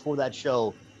 before that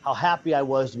show, how happy I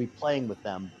was to be playing with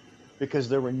them, because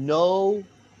there were no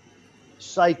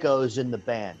psychos in the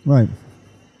band. Right.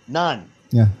 None.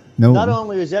 Yeah. No. Not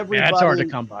only is everybody... Yeah, it's hard to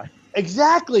come by.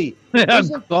 Exactly.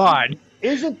 God.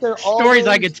 Isn't there Stories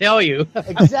I could tell you.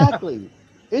 Exactly.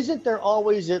 Isn't there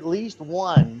always at least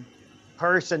one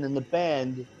person in the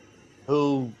band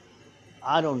who,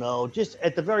 I don't know, just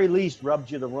at the very least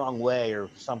rubs you the wrong way or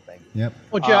something? Yep.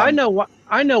 Well, Joe, I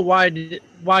know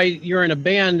why you're in a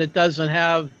band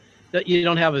that you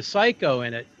don't have a psycho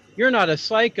in it. You're not a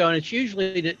psycho, and it's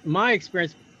usually my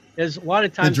experience is a lot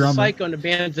of times the psycho in the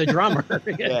band's a drummer.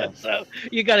 Yeah. So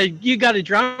you got a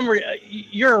drummer.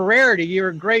 You're a rarity. You're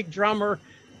a great drummer,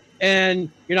 and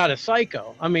you're not a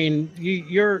psycho. I mean,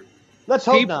 you're. Let's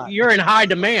hope not. You're in high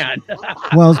demand.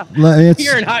 Well,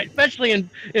 You're in high, especially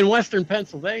in Western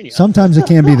Pennsylvania. Sometimes it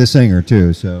can be the singer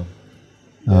too. So,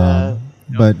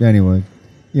 but anyway,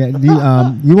 yeah.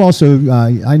 You also,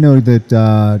 I know that.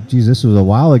 This was a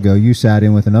while ago. You sat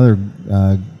in with another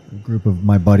group of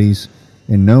my buddies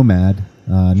in Nomad,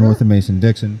 north of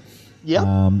Mason-Dixon.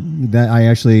 Yeah. That I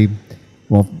actually,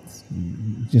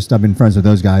 I've been friends with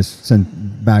those guys since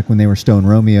back when they were Stone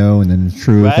Romeo, and then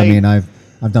Truth. Right. I mean, I've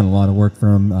done a lot of work for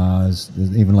them,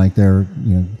 even like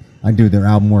I do their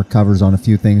album work covers on a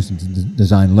few things,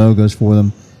 design logos for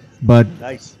them. But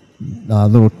nice.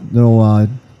 Little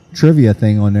trivia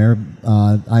thing on there.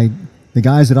 The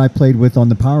guys that I played with on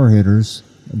the Power Hitters,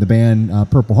 the band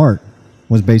Purple Heart,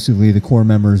 was basically the core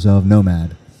members of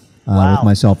Nomad, with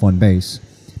myself on bass.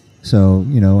 So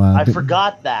I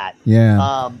forgot that.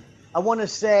 Yeah. I want to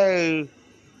say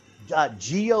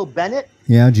Geo Bennett.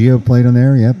 Yeah, Geo played on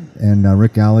there. Yep, and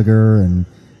Rick Gallagher and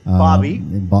Bobby.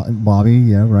 Bobby,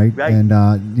 yeah, right. And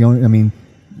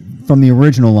from the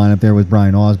original lineup there was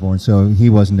Brian Osborne, so he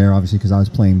wasn't there obviously because I was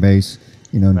playing bass.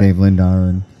 Dave Lindauer,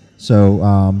 and so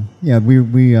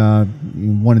we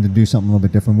wanted to do something a little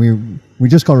bit different. We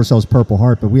just called ourselves Purple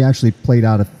Heart, but we actually played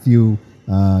out a few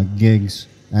gigs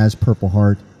as Purple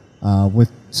Heart with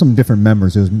some different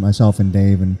members. It was myself and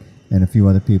Dave and a few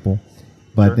other people.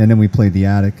 But and then we played the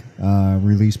Attic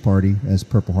release party as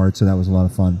Purple Heart, so that was a lot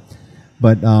of fun.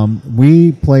 But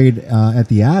we played at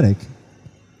the Attic.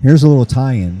 Here's a little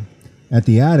tie-in. at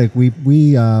the Attic, we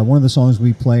one of the songs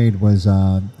we played was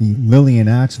the Lillian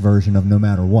Axe version of No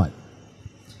Matter What,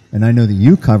 and I know that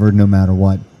you covered No Matter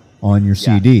What on your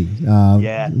CD.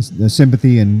 The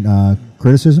Sympathy and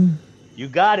Criticism. You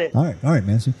got it. All right,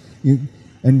 man. So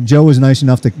and Joe was nice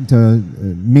enough to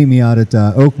meet me out at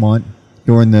Oakmont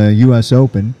during the U.S.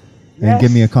 Open and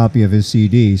give me a copy of his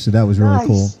CD. So that was really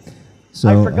cool. So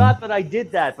I forgot that I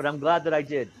did that, but I'm glad that I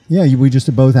did. Yeah, we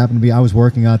just both happened to be. I was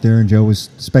working out there, and Joe was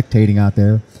spectating out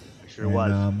there. Sure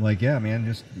was. Like, yeah, man.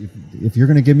 Just if you're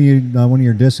gonna give me one of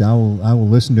your discs, I will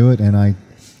listen to it, and I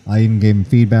even gave him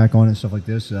feedback on it, stuff like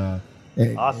this.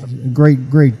 Awesome.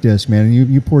 Great disc, man. And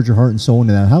you poured your heart and soul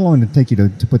into that. How long did it take you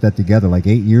to put that together? Like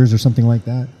 8 years or something like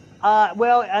that?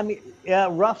 Well, I mean,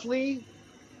 roughly.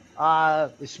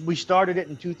 We started it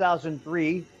in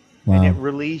 2003. Wow. And it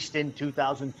released in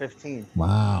 2015.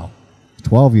 Wow.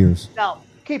 12 years. Now,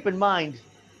 keep in mind,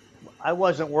 I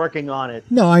wasn't working on it.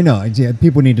 No, I know. Yeah,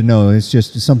 people need to know. It's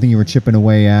just something you were chipping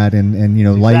away at, and you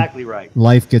know, exactly right.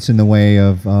 Life gets in the way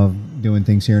of doing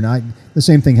things here. And the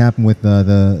same thing happened with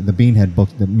the Beanhead book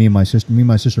that me and my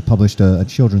sister published a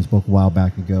children's book a while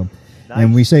back ago. Nice.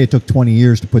 And we say it took 20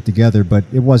 years to put together, but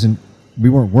it wasn't. We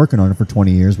weren't working on it for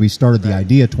 20 years. We started the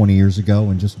idea 20 years ago,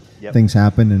 and just things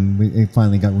happened, and it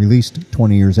finally got released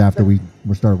 20 years after we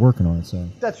started working on it. So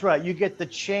that's right. You get the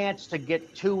chance to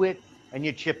get to it, and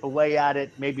you chip away at it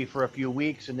maybe for a few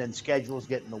weeks, and then schedules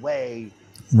get in the way.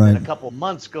 Right. And a couple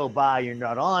months go by, you're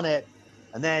not on it,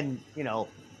 and then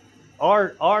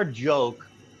our joke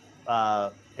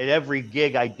at every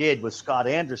gig I did with Scott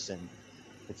Anderson.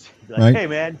 It's like, hey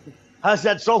man, how's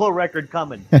that solo record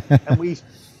coming? And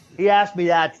he asked me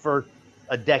that for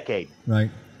a decade. Right.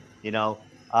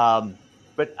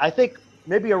 But I think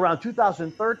maybe around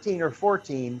 2013 or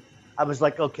 14, I was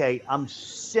like, okay, I'm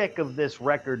sick of this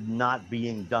record not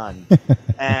being done.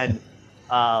 And,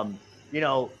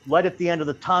 light at the end of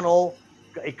the tunnel,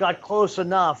 it got close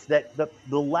enough that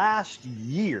the last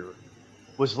year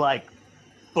was like,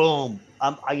 boom,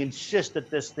 I insist that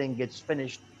this thing gets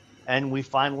finished. And we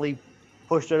finally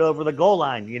pushed it over the goal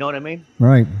line. You know what I mean?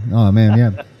 Right. Oh, man,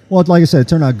 yeah. Well, like I said, it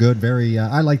turned out good. Very.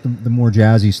 I like the more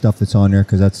jazzy stuff that's on there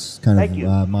because that's kind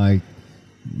of my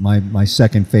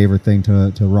second favorite thing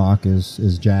to rock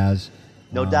is jazz.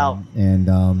 No doubt. And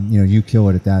you kill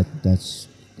it at that. That's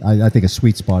I think a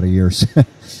sweet spot of yours.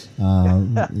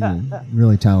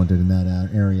 Really talented in that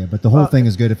area. But the whole thing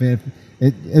is good. If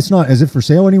it's not, is it for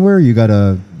sale anywhere? You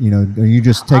gotta do you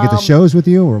just take it to shows with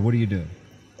you, or what do you do?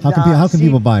 How can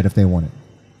people buy it if they want it?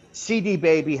 CD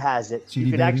Baby has it. CD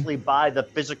you can Baby? actually buy the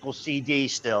physical CD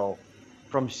still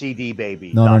from CD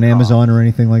Baby. Not on Amazon or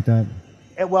anything like that?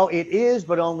 Well, it is,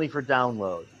 but only for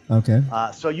download. Okay.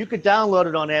 So you could download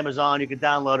it on Amazon. You could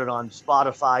download it on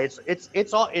Spotify.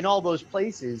 It's all in all those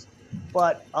places.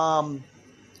 But I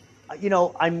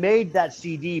made that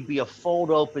CD be a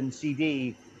fold open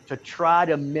CD to try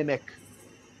to mimic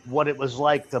what it was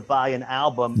like to buy an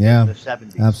album in the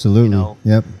 70s. Absolutely.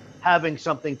 Yep. Having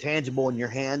something tangible in your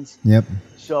hands. Yep.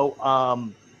 So,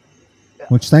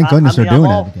 which thank goodness they're doing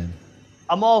that again.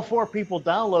 I'm all for people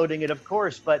downloading it, of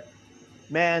course, but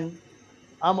man,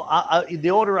 the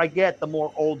older I get, the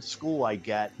more old school I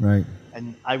get. Right.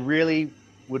 And I really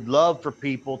would love for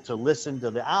people to listen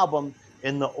to the album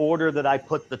in the order that I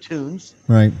put the tunes.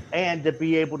 Right. And to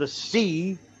be able to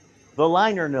see the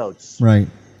liner notes. Right.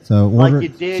 So order like you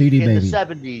did CD in Baby. the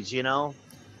 70s,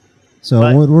 So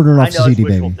order off CD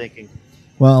Baby. Thinking.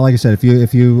 Well, like I said,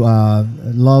 if you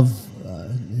love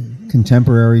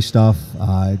contemporary stuff,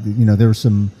 there's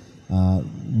some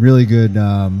really good,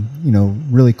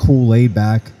 really cool, laid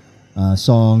back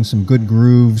songs, some good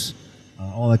grooves,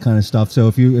 all that kind of stuff. So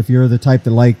if you're the type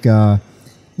that like the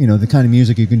kind of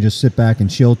music you can just sit back and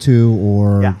chill to,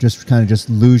 or just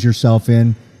lose yourself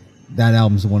in, that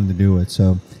album's the one to do it.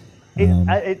 So.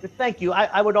 Thank you.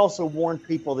 I would also warn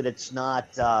people that it's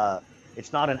not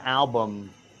an album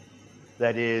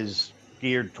that is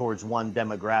geared towards one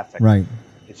demographic. Right.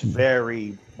 It's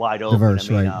very wide open. Diverse,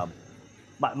 I mean,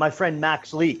 right. My friend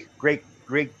Max Leak, great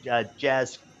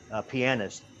jazz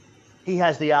pianist, he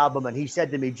has the album, and he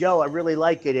said to me, Joe, I really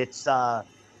like it. It's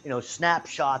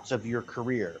snapshots of your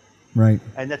career. Right.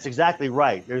 And that's exactly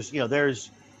right. There's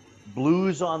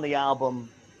blues on the album.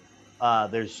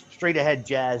 There's straight ahead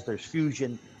jazz, there's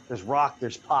fusion, there's rock,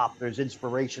 there's pop, there's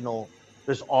inspirational,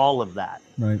 there's all of that.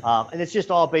 Right. And it's just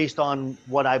all based on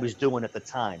what I was doing at the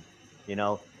time,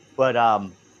 But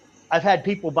I've had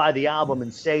people buy the album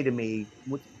and say to me,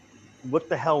 what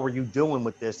the hell were you doing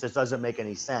with this? This doesn't make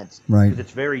any sense. Right. Because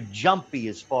it's very jumpy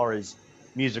as far as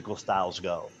musical styles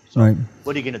go. So right.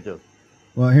 What are you going to do?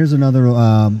 Well, here's another.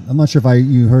 I'm not sure if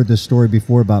you heard this story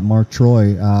before about Mark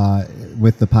Troy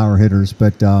with the Power Hitters,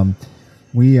 but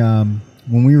we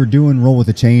when we were doing Roll with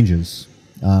the Changes,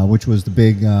 which was the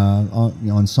big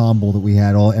ensemble that we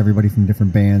had everybody from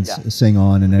different bands sing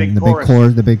on, and then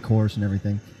the big chorus and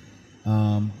everything.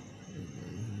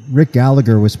 Rick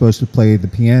Gallagher was supposed to play the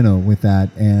piano with that,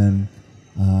 and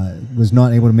was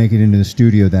not able to make it into the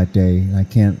studio that day.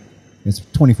 It's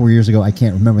 24 years ago. I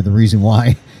can't remember the reason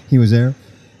why he was there.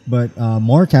 But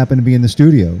Mark happened to be in the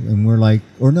studio, and we're like,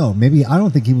 or no, maybe, I don't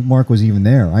think Mark was even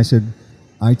there. I said,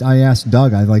 I asked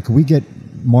Doug, I was like, could we get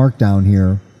Mark down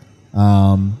here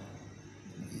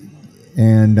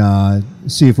and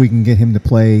see if we can get him to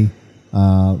play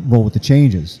Roll with the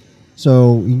Changes?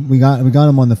 So we got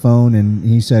him on the phone, and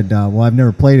he said, well, I've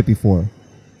never played it before. I'm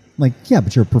like, yeah,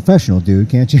 but you're a professional, dude,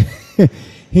 can't you?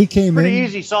 He came in. Pretty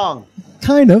easy song.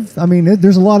 Kind of. I mean,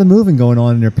 there's a lot of moving going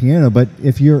on in their piano, but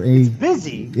if you're It's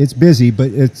busy. it's busy,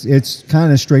 but it's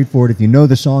kind of straightforward. If you know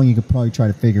the song, you could probably try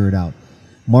to figure it out.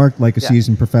 Mark, like a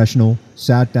seasoned professional,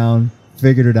 sat down,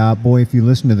 figured it out. Boy, if you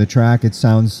listen to the track, it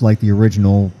sounds like the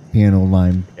original piano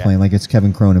line playing, like it's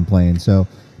Kevin Cronin playing. So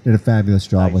did a fabulous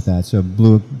job with that. So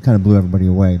kind of blew everybody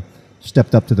away.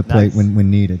 Stepped up to the plate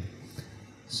when needed.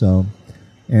 So,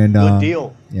 and good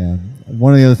deal. Yeah.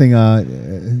 One of the other thing,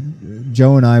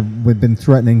 Joe and I, we've been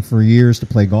threatening for years to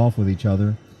play golf with each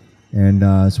other, and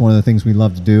it's one of the things we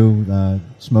love to do: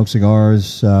 smoke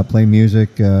cigars, play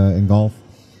music, and golf.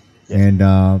 Yeah. And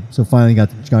so finally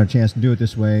got a chance to do it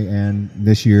this way, and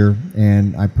this year,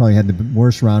 and I probably had the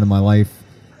worst round of my life.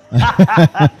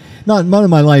 Not of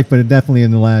my life, but definitely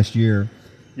in the last year.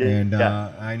 Yeah, and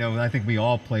I think we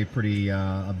all played pretty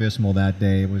abysmal that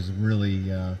day. It was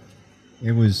really.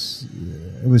 It was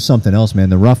something else, man.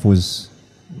 The rough was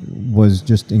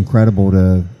just incredible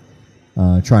to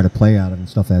try to play out of and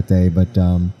stuff that day. But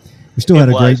we still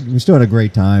had a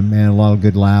great time, man. A lot of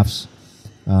good laughs.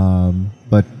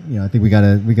 But I think we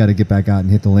gotta get back out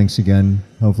and hit the links again.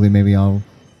 Hopefully, maybe I'll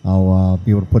be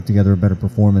able to put together a better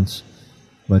performance.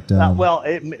 But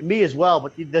me as well.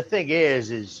 But the thing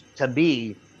is to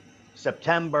me,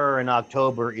 September and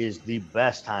October is the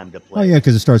best time to play. Oh yeah,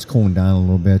 because it starts cooling down a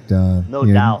little bit. No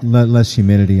doubt. Less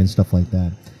humidity and stuff like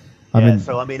that. I'm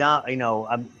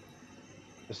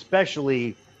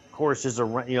especially courses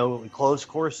around, closed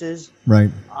courses.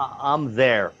 Right. I'm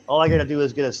there. All I got to do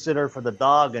is get a sitter for the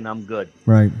dog, and I'm good.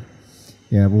 Right.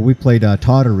 Yeah. Well, we played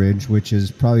Totteridge, which is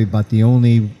probably about the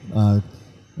only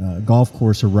golf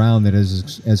course around that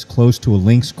is as close to a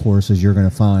links course as you're going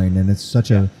to find, and it's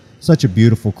such a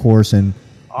beautiful course. And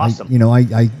awesome.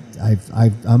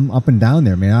 I'm up and down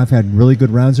there, man. I've had really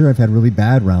good rounds there. I've had really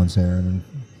bad rounds there. And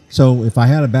so if I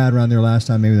had a bad round there last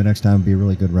time, maybe the next time would be a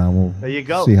really good round. We'll there you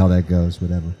go. See how that goes,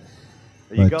 whatever.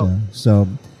 There you go. So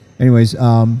anyways,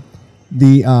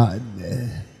 the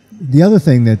other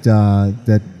thing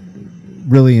that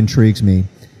really intrigues me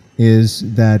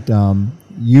is that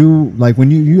you like when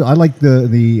you I like a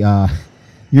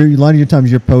lot of your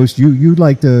times your posts you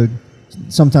like to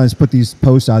sometimes put these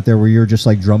posts out there where you're just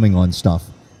like drumming on stuff,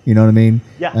 you know what I mean?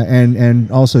 Yeah. And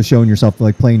also showing yourself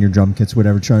like playing your drum kits,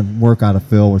 whatever, trying to work out a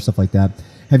fill or stuff like that.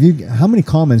 How many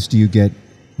comments do you get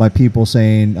by people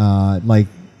saying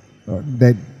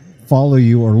that follow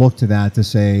you or look to that to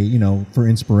say, for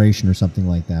inspiration or something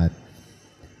like that?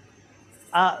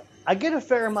 I get a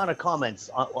fair amount of comments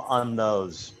on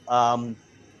those, and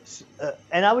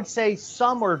I would say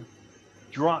some are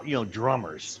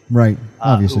drummers, right?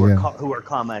 Obviously, who are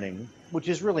commenting, which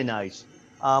is really nice.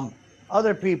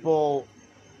 Other people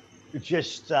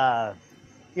just like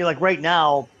right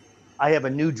now, I have a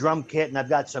new drum kit and I've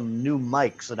got some new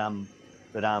mics that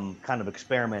I'm kind of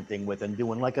experimenting with and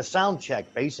doing like a sound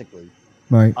check basically,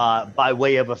 right? By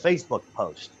way of a Facebook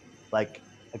post, like,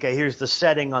 okay, here's the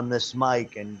setting on this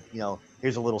mic, and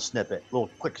here's a little snippet, little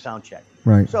quick sound check.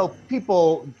 Right. So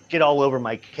people get all over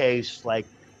my case, like,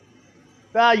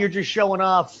 you're just showing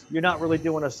off. You're not really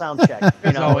doing a sound check.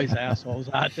 There's always assholes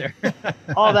out there.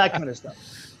 All that kind of stuff.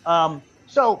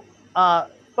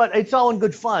 But it's all in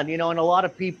good fun, and a lot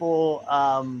of people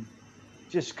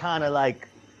just kind of like,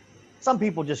 some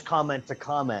people just comment to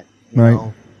comment, you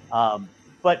know.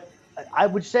 But I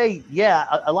would say,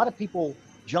 a lot of people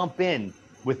jump in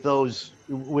with those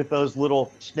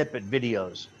little snippet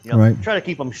videos. Right. Try to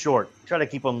keep them short. Try to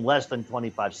keep them less than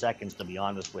 25 seconds, to be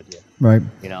honest with you. Right.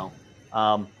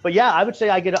 But yeah, I would say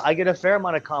I get a fair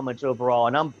amount of comments overall,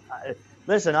 and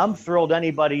I'm thrilled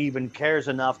anybody even cares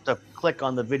enough to click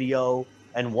on the video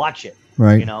and watch it.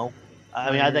 Right.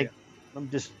 I think I'm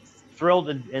just thrilled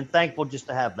and thankful just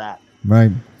to have that.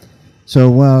 Right.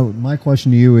 So my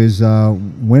question to you is,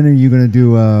 when are you going to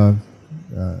do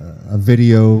a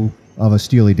video of a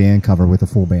Steely Dan cover with a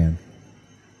full band?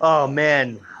 Oh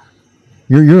man,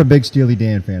 You're a big Steely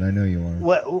Dan fan. I know you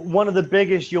are. one of the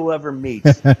biggest you'll ever meet.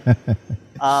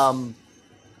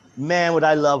 Man, would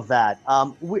I love that.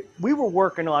 We were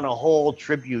working on a whole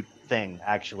tribute thing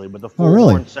actually with the full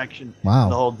really? horn section, Wow.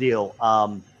 the whole deal.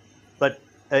 But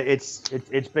it's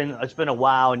been a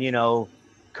while, and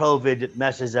COVID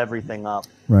messes everything up.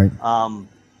 Right.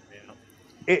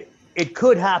 It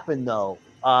could happen though.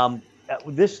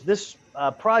 This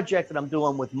project that I'm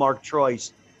doing with Mark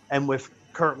Troyce and with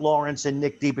Kurt Lawrence and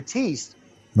Nick DeBattiste,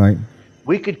 Right.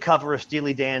 we could cover a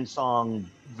Steely Dan song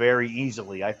very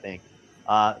easily, I think.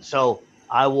 So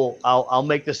I'll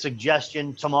make the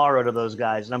suggestion tomorrow to those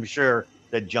guys, and I'm sure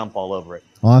they'd jump all over it.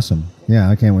 Awesome. Yeah,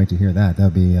 I can't wait to hear that.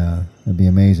 That'd be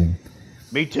amazing.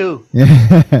 Me too.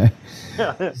 Yeah.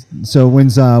 So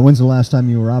when's the last time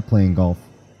you were out playing golf?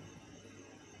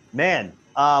 Man,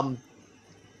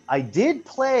 I did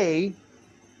play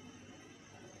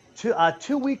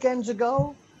 2 weekends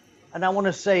ago, and I want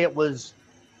to say it was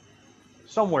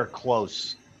somewhere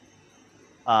close.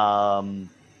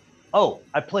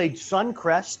 I played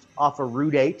Suncrest off of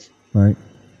Route 8, Right.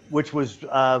 which was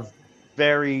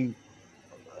very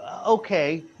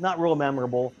okay, not real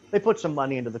memorable. They put some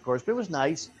money into the course, but it was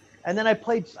nice. And then I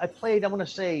played. I want to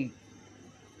say,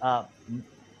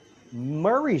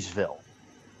 Murraysville.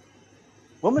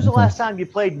 When was the Okay. last time you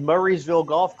played Murraysville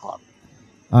Golf Club?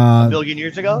 A Uh, million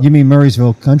years ago? you mean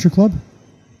Murraysville Country Club?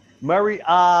 Murray.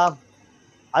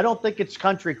 I don't think it's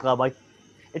Country Club.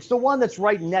 It's the one that's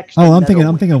right next. Oh, to I'm thinking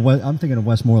Meadowwood. I'm thinking of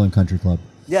Westmoreland Country Club.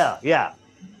 Yeah,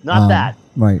 not that.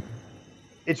 Right.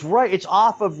 It's right. It's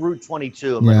off of Route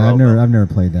 22. In Yeah, Monroeville. I've never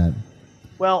played that.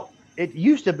 Well, it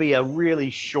used to be a really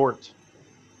short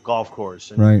golf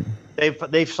course, and Right.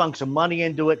 they've sunk some money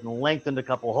into it and lengthened a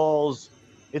couple holes.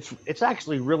 It's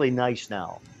actually really nice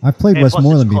now. I've played And plus it's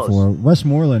Westmoreland close. before.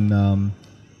 Westmoreland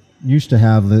used to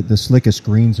have the slickest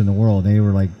greens in the world. They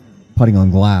were like putting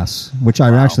on glass, which I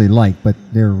Wow. actually like, but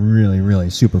they're really, really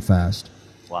super fast.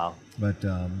 Wow. But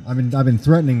I've been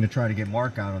threatening to try to get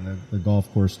Mark out on the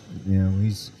golf course.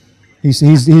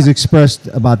 He's expressed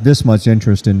about this much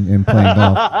interest in playing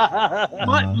golf.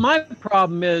 My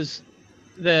problem is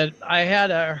that I had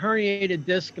a herniated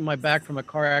disc in my back from a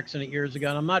car accident years ago,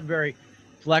 and I'm not very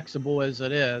flexible as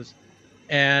it is.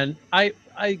 And I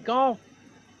golf,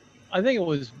 I think it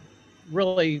was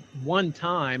really one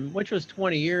time, which was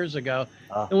 20 years ago.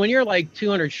 And when you're like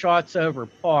 200 shots over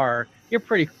par, you're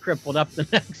pretty crippled up the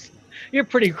next. You're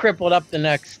pretty crippled up the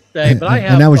next day. But I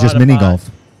have. And that was just thought mini about-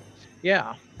 golf.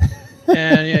 Yeah.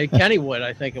 And Kennywood,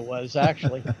 I think it was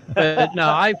actually. But no,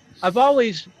 I've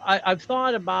always I've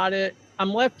thought about it.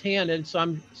 I'm left-handed,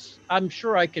 so I'm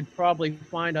sure I could probably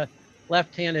find a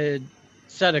left-handed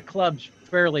set of clubs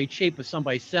fairly cheap if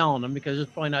somebody's selling them, because there's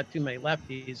probably not too many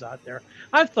lefties out there.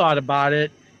 I've thought about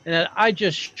it, and I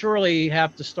just surely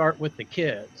have to start with the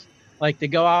kids. Like to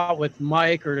go out with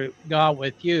Mike or to go out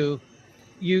with you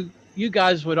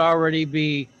guys would already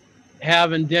be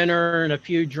having dinner and a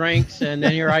few drinks, and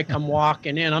then here I come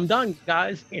walking in. I'm done,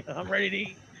 guys. I'm ready to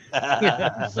eat.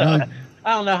 So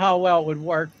I don't know how well it would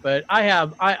work, but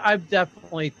I've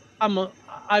definitely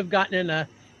I've gotten in a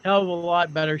hell of a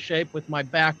lot better shape with my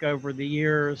back over the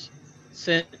years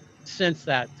since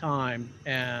that time.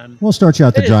 And We'll start you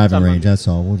out the It is driving some of range. it. That's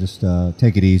all. We'll just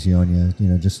take it easy on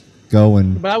you. Just go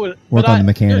and but I would work but on the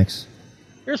mechanics.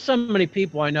 There's so many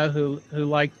people I know who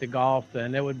like the golf,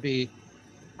 and it would be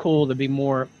cool to be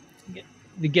more,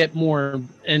 to get more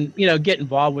and get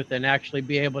involved with it and actually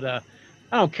be able to.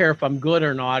 I don't care if I'm good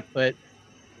or not, but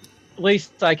at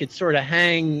least I could sort of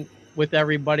hang with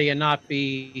everybody and not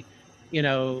be,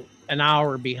 an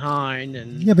hour behind.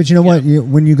 And Yeah, but you know what?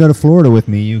 When you go to Florida with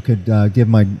me, you could give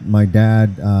my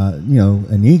dad,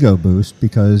 an ego boost,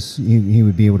 because he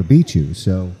would be able to beat you.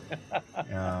 So,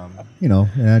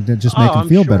 and just make him I'm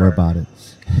feel better sure. about it.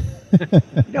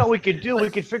 We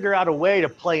could figure out a way to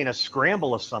play in a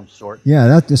scramble of some sort.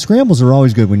 Yeah, the scrambles are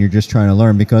always good when you're just trying to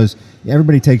learn, because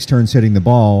everybody takes turns hitting the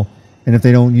ball, and if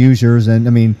they don't use yours,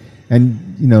 you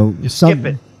skip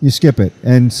it. You skip it,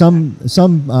 and some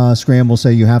scrambles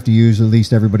say you have to use at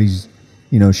least everybody's,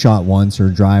 shot once or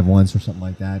drive once or something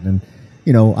like that, and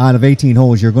out of 18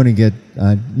 holes, you're going to get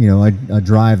a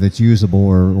drive that's usable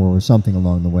or something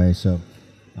along the way. So,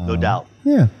 No doubt.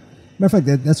 yeah. Matter of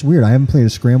fact, that's weird. I haven't played a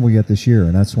scramble yet this year,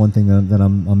 and that's one thing that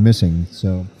I'm missing.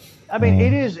 So, I mean,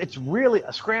 it's really,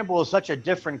 a scramble is such a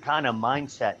different kind of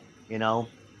mindset,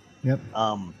 Yep.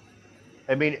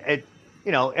 I mean,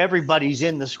 everybody's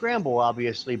in the scramble,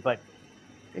 obviously, but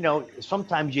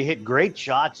sometimes you hit great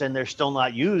shots and they're still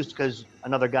not used because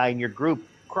another guy in your group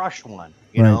crushed one.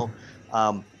 you Right.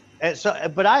 know. And so,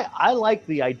 but I like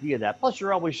the idea of that. Plus,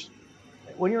 you're always,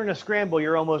 when you're in a scramble,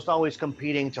 you're almost always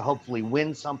competing to hopefully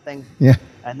win something, Yeah.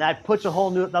 and that puts a whole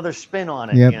new another spin on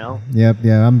it. Yep. You know. Yep.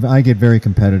 Yeah. I get very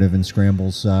competitive in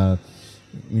scrambles.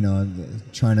 You know,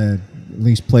 trying to at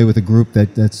least play with a group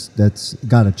that's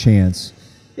got a chance.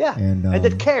 Yeah. And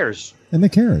that cares. And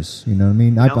that cares. You know what I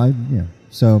mean? know? Yeah.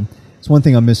 So it's one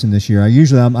thing I'm missing this year.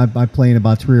 I play in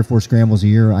about 3 or 4 scrambles a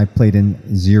year. I played in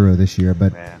 0 this year,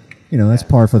 but Yeah. you know that's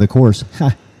par for the course.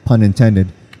 Ha, pun intended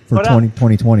for But,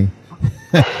 2020.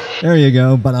 There you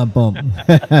go. But I'm bummed.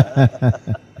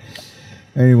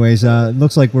 Anyways,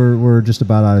 looks like we're just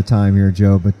about out of time here,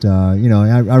 Joe. But you know,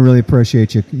 I really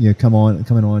appreciate you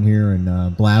coming on here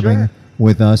and blabbing Sure.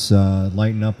 with us,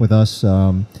 lighting up with us.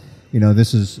 You know,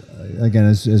 this is again,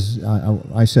 as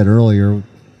I said earlier,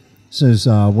 this is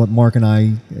what Mark and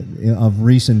I of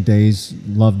recent days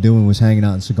loved doing, was hanging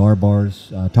out in cigar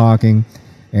bars, talking,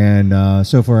 and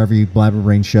so far every Blabber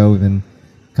Brain show been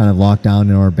kind of locked down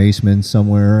in our basement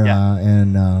somewhere, Yeah.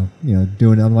 and you know,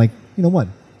 doing. I'm like, you know what?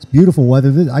 It's beautiful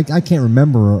weather. I can't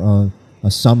remember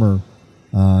a summer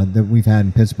that we've had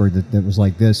in Pittsburgh that was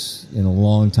like this in a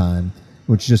long time,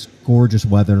 which is just gorgeous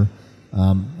weather.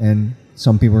 And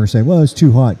some people are saying, well, it's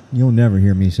too hot. You'll never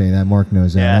hear me say that. Mark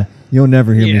knows that. Yeah. You'll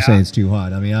never hear me Yeah. say it's too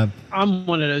hot. I mean, I'm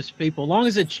one of those people. As long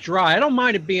as it's dry, I don't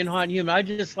mind it being hot and humid. I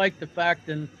just like the fact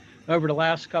that over the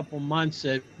last couple months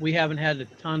that we haven't had a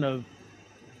ton of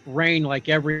rain. Like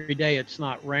every day, it's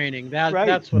not raining. Right.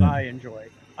 That's what Mm. I enjoy.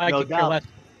 I No could care doubt. less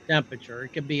temperature.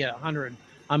 It could be 100.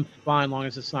 I'm fine as long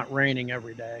as it's not raining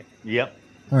every day. Yep.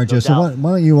 all right, No Joe. So doubt.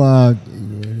 why don't you?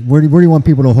 Where do you want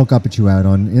people to hook up at you at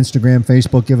on Instagram,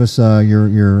 Facebook? Give us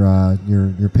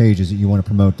your pages that you want to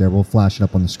promote there. We'll flash it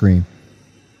up on the screen.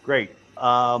 Great.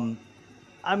 I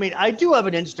mean, I do have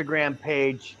an Instagram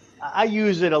page. I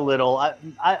use it a little.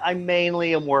 I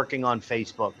mainly am working on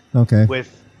Facebook Okay. with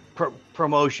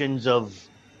promotions of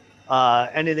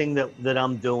anything that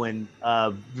I'm doing,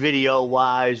 video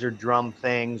wise or drum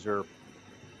things or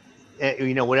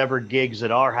you know, whatever gigs that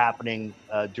are happening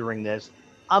during this.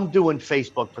 I'm doing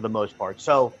Facebook for the most part.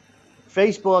 So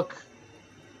Facebook,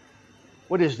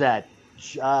 what is that?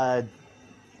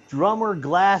 Drummer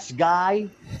Glass Guy.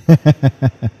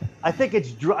 I think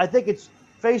it's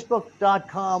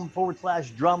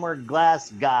facebook.com/drummer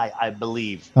glass guy, I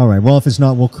believe. All right. Well, if it's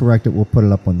not, we'll correct it. We'll put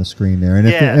it up on the screen there. And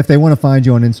Yeah. if they want to find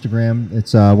you on Instagram,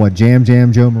 it's what, Jam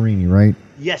Joe Marini, right?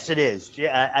 Yes, it is.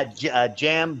 At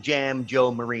Jam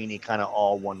Joe Marini, kind of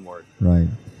all one word. Right.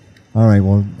 All right.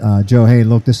 Well, Joe, hey,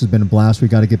 look, this has been a blast. We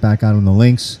got to get back out on the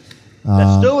links.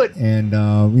 Let's do it. And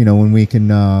you know, when we can,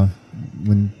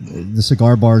 when the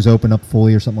cigar bars open up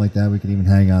fully or something like that, we can even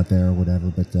hang out there or whatever.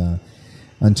 But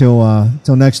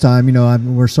until next time, you know,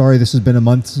 we're sorry this has been a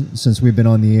month since we've been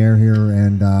on the air here,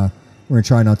 and we're gonna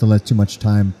try not to let too much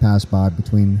time pass by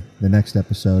between the next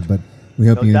episode. But we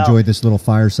hope No you doubt. enjoyed this little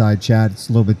fireside chat. It's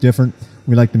a little bit different.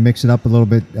 We like to mix it up a little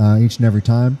bit each and every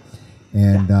time.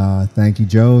 And thank you,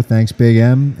 Joe. Thanks, Big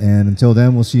M. And until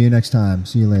then, we'll see you next time.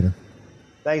 See you later.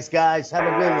 Thanks, guys. Have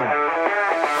a good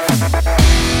one.